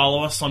Twitter.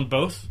 Follow us on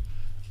both.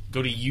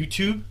 Go to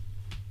YouTube.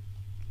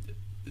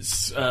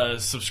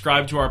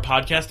 Subscribe to our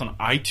podcast on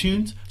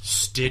iTunes,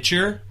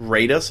 Stitcher.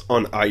 Rate us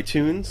on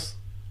iTunes.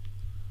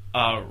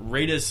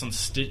 Rate us on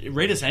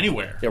rate us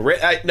anywhere.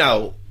 Yeah,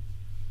 no.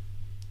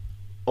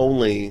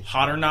 Only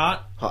Hot or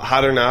not,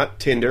 hot or not.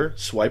 Tinder,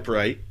 swipe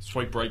right.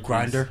 swipe right. please.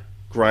 Grinder.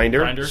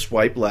 Grinder,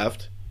 swipe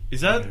left.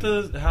 Is that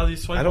how you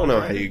swipe? I don't on know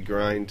how Grindr? you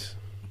grind.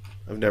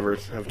 I've never You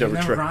never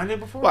tried. grinded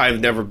before? Well,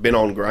 I've never been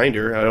on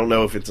Grinder. I don't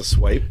know if it's a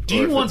swipe. Do or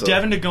you if want it's a-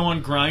 Devin to go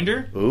on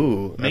Grinder?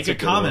 Ooh, Make that's a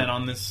good comment one.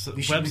 on this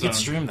we web could zone.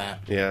 stream that.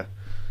 Yeah,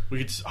 We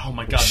could. Oh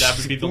my god, that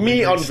would be the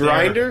me lingering on stare.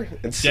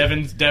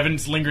 Grinder.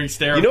 Devin's lingering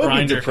stare. You know of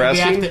what'd be Grindr.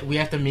 depressing? We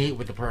have to meet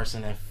with the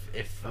person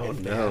if Oh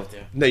they no, have to.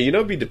 no. You know,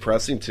 what'd be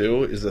depressing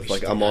too is if We like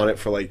should I'm do on that. it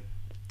for like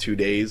 2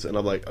 days and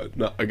I'm like,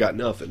 no, I got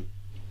nothing.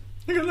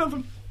 I got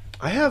nothing.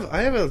 I have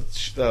a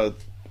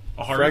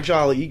A heart.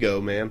 fragile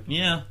ego, man.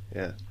 Yeah,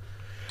 Yeah.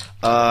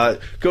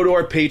 Go to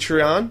our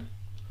Patreon.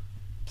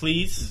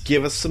 please.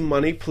 Give us some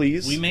money,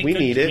 please. We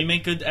need it. We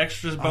make good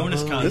extras,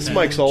 bonus content. This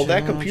mic's old.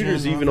 That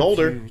computer's even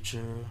older.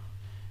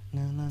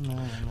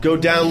 Go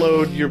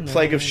download your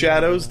Plague of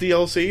Shadows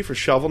DLC for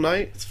Shovel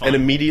Knight fine. and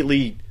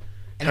immediately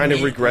kind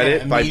of regret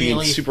it by being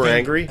Immediately super think-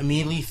 angry.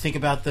 Immediately think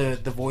about the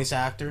voice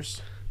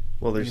actors.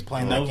 Well, there's You're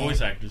playing no that game.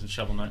 voice actors in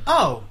Shovel Knight.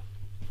 Oh,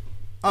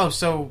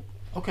 so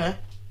okay,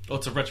 Oh,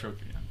 it's a retro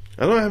game.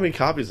 I don't know how many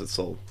copies it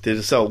sold. Did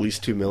it sell at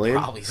least 2 million?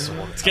 probably so.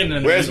 It's getting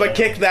an Where's my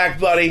amiibo. kickback,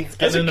 buddy? It's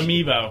getting an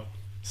amiibo.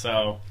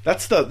 So That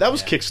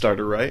was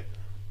Kickstarter, right?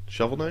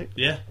 Shovel Knight.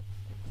 yeah.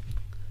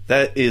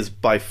 That is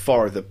by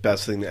far the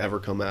best thing to ever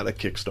come out of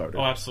Kickstarter.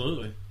 Oh,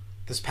 absolutely.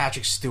 Does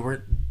Patrick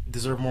Stewart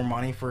deserve more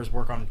money for his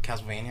work on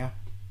Castlevania?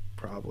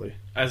 Probably.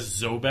 As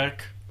Zobek. I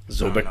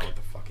don't know Zobek. what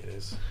the fuck it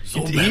is.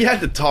 He had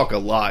to talk a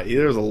lot.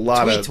 There's a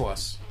lot Tweet of. to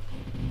us.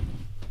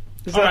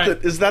 Is All that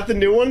right. is that the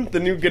new one?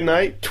 The new Good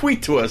Night?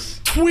 Tweet to us.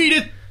 Tweet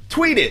it.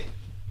 Tweet it.